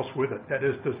everything else with it? That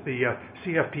is, does the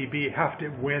CFPB have to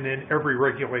win in every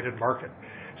regulated market?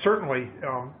 Certainly,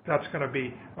 that's going to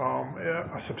be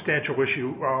a substantial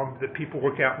issue that people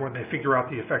look at when they figure out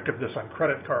the effectiveness on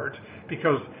credit cards,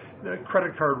 because the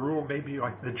credit card rule may be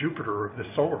like the Jupiter of the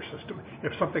solar system.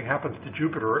 If something happens to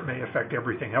Jupiter, it may affect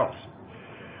everything else.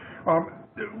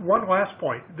 One last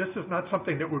point. This is not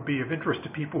something that would be of interest to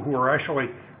people who are actually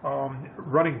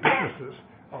running businesses.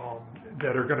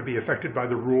 that are going to be affected by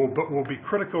the rule, but will be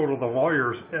critical to the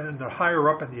lawyers. And the higher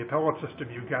up in the appellate system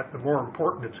you get, the more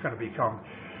important it's going to become,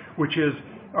 which is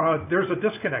there's a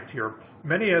disconnect here.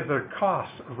 Many of the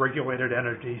costs of regulated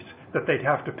entities that they'd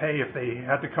have to pay if they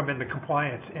had to come into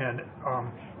compliance and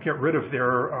get rid of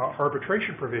their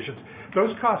arbitration provisions,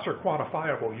 those costs are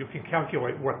quantifiable. You can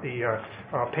calculate what the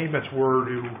payments were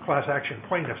to class action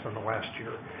plaintiffs in the last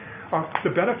year. The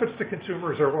benefits to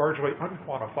consumers are largely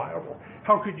unquantifiable.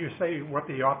 How can you say what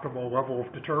the optimal level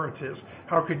of deterrence is?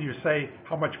 How can you say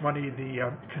how much money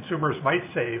the consumers might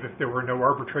save if there were no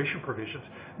arbitration provisions?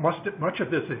 Much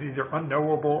of this is either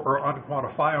unknowable or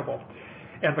unquantifiable.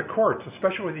 And the courts,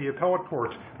 especially the appellate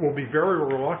courts, will be very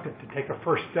reluctant to take a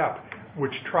first step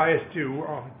which tries to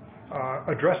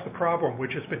address the problem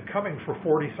which has been coming for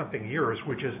 40-something years,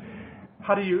 which is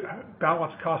how do you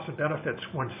balance costs and benefits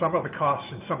when some of the costs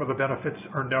and some of the benefits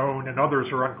are known and others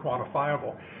are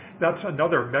unquantifiable? That's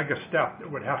another mega step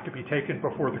that would have to be taken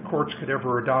before the courts could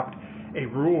ever adopt a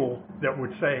rule that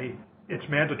would say it's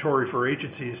mandatory for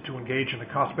agencies to engage in a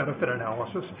cost-benefit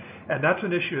analysis. And that's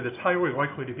an issue that's highly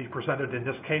likely to be presented in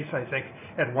this case, I think,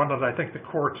 and one that I think the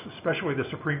courts, especially the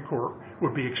Supreme Court,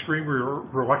 would be extremely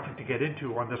reluctant to get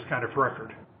into on this kind of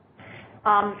record.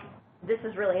 This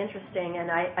is really interesting, and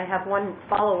I have one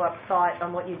follow-up thought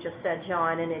on what you just said,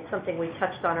 John, and it's something we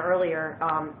touched on earlier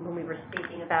when we were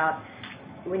speaking about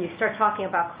when you start talking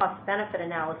about cost-benefit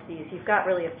analyses, you've got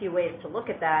really a few ways to look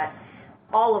at that,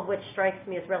 all of which strikes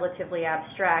me as relatively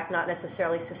abstract, not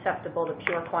necessarily susceptible to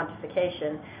pure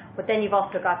quantification. But then you've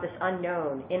also got this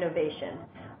unknown innovation,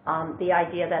 the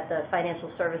idea that the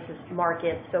financial services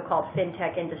market, so-called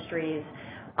fintech industries,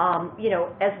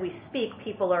 as we speak,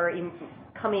 people are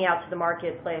coming out to the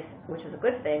marketplace, which is a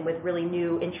good thing, with really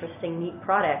new, interesting, neat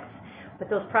products. But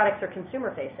those products are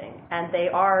consumer-facing, and they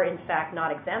are, in fact,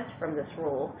 not exempt from this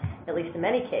rule, at least in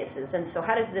many cases. And so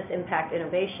how does this impact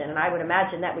innovation? And I would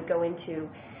imagine that would go into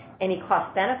any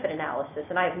cost-benefit analysis,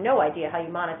 and I have no idea how you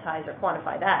monetize or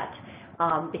quantify that,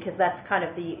 because that's kind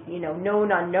of the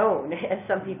known unknown, as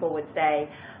some people would say.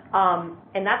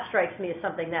 And that strikes me as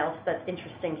something else that's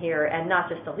interesting here, and not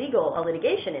just a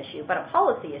litigation issue, but a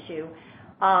policy issue.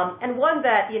 And one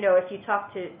that, if you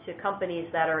talk to companies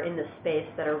that are in this space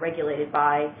that are regulated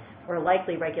by or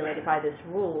likely regulated by this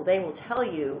rule, they will tell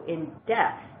you in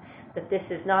depth that this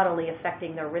is not only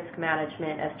affecting their risk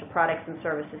management as to products and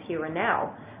services here and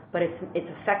now, but it's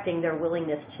affecting their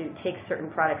willingness to take certain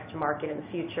products to market in the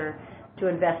future, to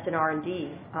invest in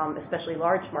R&D, especially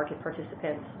large market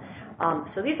participants.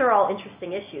 So these are all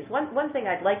interesting issues. One thing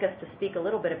I'd like us to speak a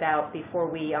little bit about before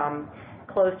we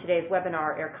close today's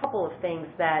webinar are a couple of things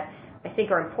that I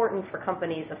think are important for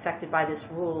companies affected by this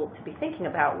rule to be thinking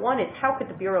about. One is how could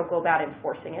the Bureau go about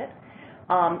enforcing it?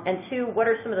 And two, what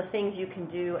are some of the things you can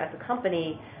do as a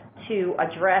company to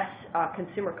address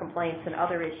consumer complaints and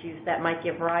other issues that might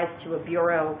give rise to a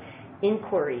Bureau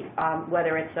inquiry,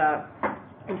 whether it's a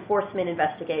enforcement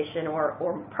investigation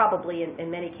or probably in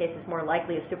many cases more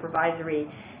likely a supervisory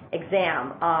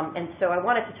exam. And so I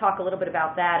wanted to talk a little bit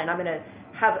about that, and I'm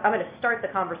going to start the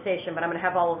conversation, but I'm going to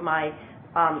have all of my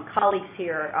colleagues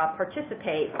here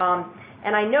participate.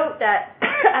 And I note that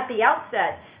at the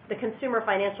outset, the Consumer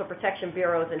Financial Protection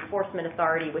Bureau's Enforcement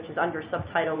Authority, which is under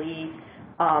Subtitle E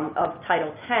of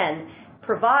Title 10,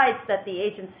 provides that the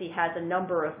agency has a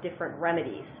number of different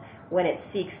remedies when it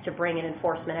seeks to bring an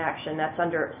enforcement action. That's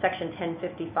under Section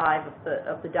 1055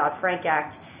 of the Dodd-Frank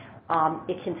Act.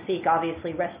 It can seek,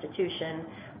 obviously, restitution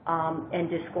and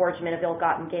disgorgement of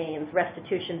ill-gotten gains,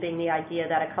 restitution being the idea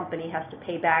that a company has to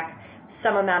pay back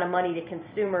some amount of money to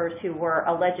consumers who were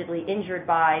allegedly injured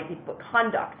by the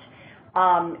conduct,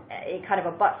 a kind of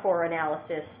a but-for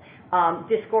analysis.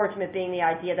 Disgorgement being the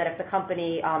idea that if the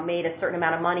company made a certain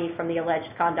amount of money from the alleged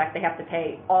conduct, they have to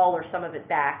pay all or some of it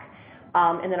back.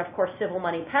 And then, of course, civil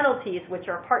money penalties, which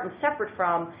are apart and separate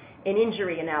from an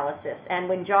injury analysis. And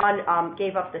when John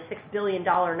gave up the $6 billion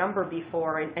number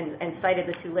before and cited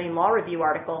the Tulane Law Review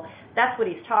article, that's what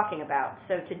he's talking about.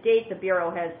 So to date, the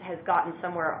Bureau has gotten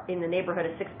somewhere in the neighborhood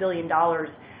of $6 billion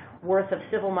worth of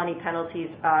civil money penalties,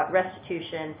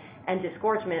 restitution, and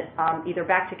disgorgement, either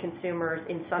back to consumers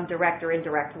in some direct or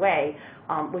indirect way,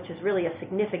 which is really a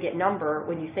significant number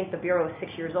when you think the Bureau is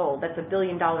 6 years old. That's $1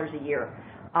 billion a year.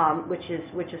 Which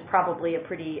is probably a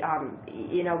pretty,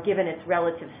 given its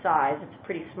relative size, it's a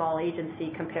pretty small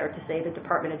agency compared to, say, the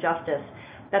Department of Justice.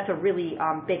 That's a really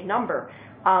big number.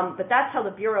 But that's how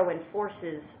the Bureau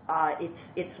enforces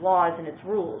its laws and its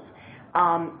rules.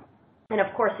 And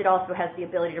of course, it also has the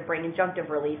ability to bring injunctive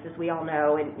relief, as we all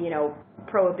know, and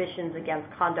prohibitions against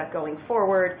conduct going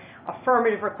forward,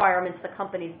 affirmative requirements that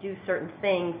companies do certain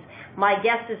things. My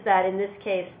guess is that in this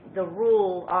case, the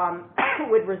rule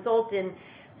would result in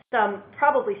some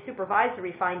probably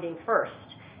supervisory finding first,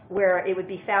 where it would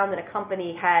be found that a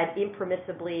company had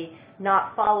impermissibly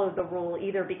not followed the rule,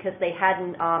 either because they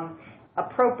hadn't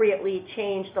appropriately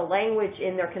changed the language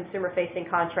in their consumer-facing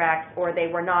contracts, or they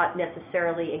were not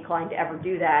necessarily inclined to ever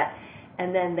do that.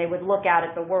 And then they would look out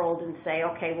at the world and say,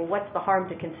 okay, well, what's the harm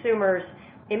to consumers?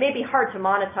 It may be hard to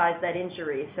monetize that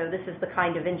injury, so this is the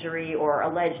kind of injury or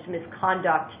alleged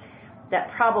misconduct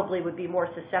that probably would be more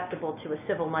susceptible to a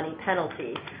civil money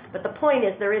penalty. But the point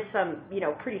is, there is some,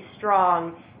 pretty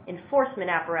strong enforcement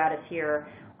apparatus here,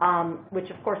 which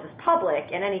of course is public,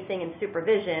 and anything in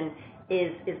supervision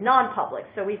is non-public.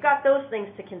 So we've got those things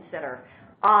to consider.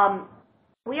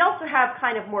 We also have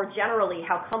kind of more generally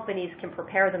how companies can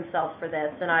prepare themselves for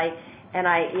this,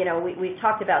 we've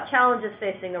talked about challenges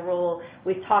facing the rule.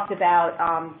 We've talked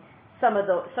about some of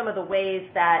the ways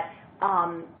that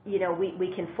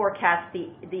we can forecast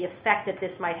the effect that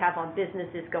this might have on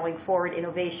businesses going forward,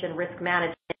 innovation, risk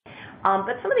management.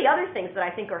 But some of the other things that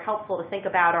I think are helpful to think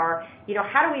about are,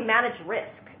 how do we manage risk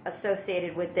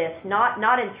associated with this?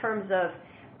 Not in terms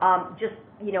of just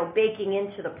baking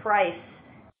into the price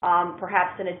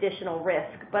perhaps an additional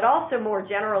risk, but also more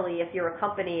generally, if you're a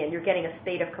company and you're getting a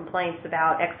spate of complaints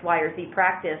about X, Y, or Z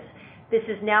practice, this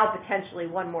is now potentially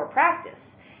one more practice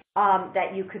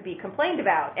that you could be complained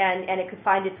about, and it could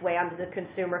find its way onto the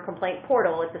consumer complaint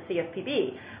portal at the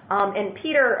CFPB. And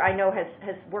Peter, I know,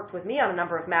 has worked with me on a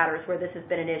number of matters where this has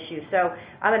been an issue. So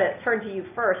I'm going to turn to you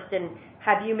first and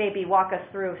have you maybe walk us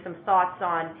through some thoughts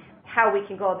on how we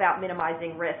can go about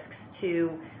minimizing risks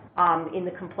in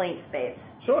the complaint space.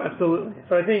 Sure, absolutely.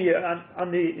 So I think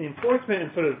on the enforcement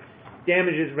and sort of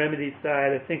damages remedy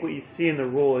side, I think what you see in the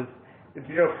rule is the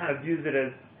Bureau kind of views it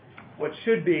as what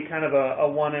should be kind of a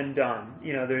one and done.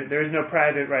 There is no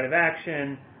private right of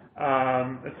action.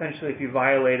 Essentially, if you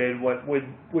violated what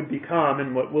would become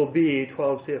and what will be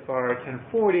 12 CFR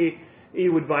 1040,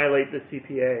 you would violate the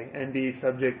CPA and be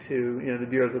subject to the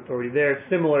Bureau's authority there,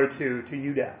 similar to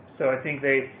UDAP. So I think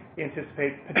they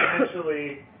anticipate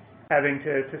potentially having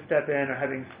to step in, or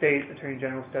having state attorney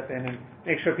general step in and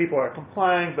make sure people are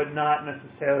complying, but not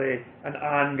necessarily an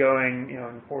ongoing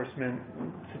enforcement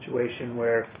situation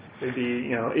where there'd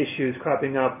be issues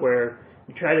cropping up where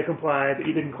you try to comply but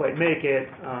you didn't quite make it,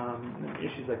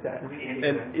 issues like that.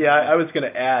 And yeah, I was going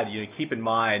to add, keep in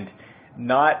mind,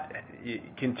 not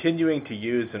continuing to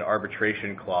use an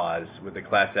arbitration clause with a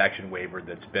class action waiver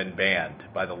that's been banned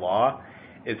by the law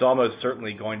is almost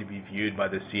certainly going to be viewed by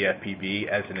the CFPB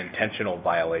as an intentional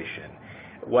violation.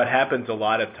 What happens a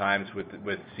lot of times with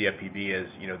CFPB is,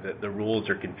 the rules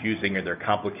are confusing or they're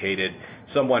complicated.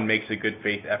 Someone makes a good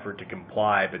faith effort to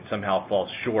comply but somehow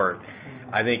falls short.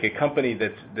 I think a company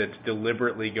that's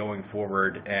deliberately going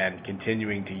forward and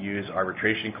continuing to use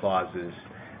arbitration clauses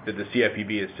that the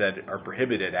CFPB has said are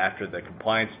prohibited after the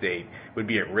compliance date would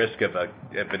be at risk of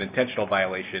an intentional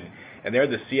violation. And there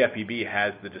the CFPB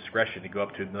has the discretion to go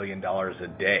up to $1 million a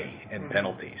day in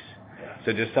penalties. Yeah.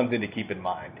 So just something to keep in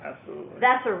mind. Absolutely.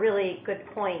 That's a really good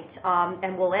point,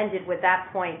 and we'll end it with that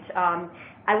point.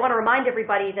 I want to remind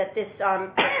everybody that this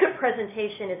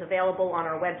presentation is available on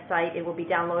our website. It will be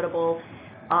downloadable,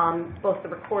 both the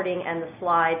recording and the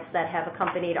slides that have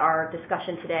accompanied our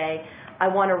discussion today. I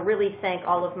want to really thank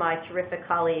all of my terrific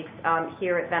colleagues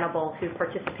here at Venable who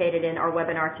participated in our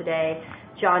webinar today: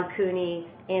 John Cooney,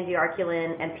 Andy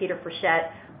Arculin, and Peter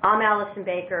Frechette. I'm Allison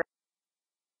Baker.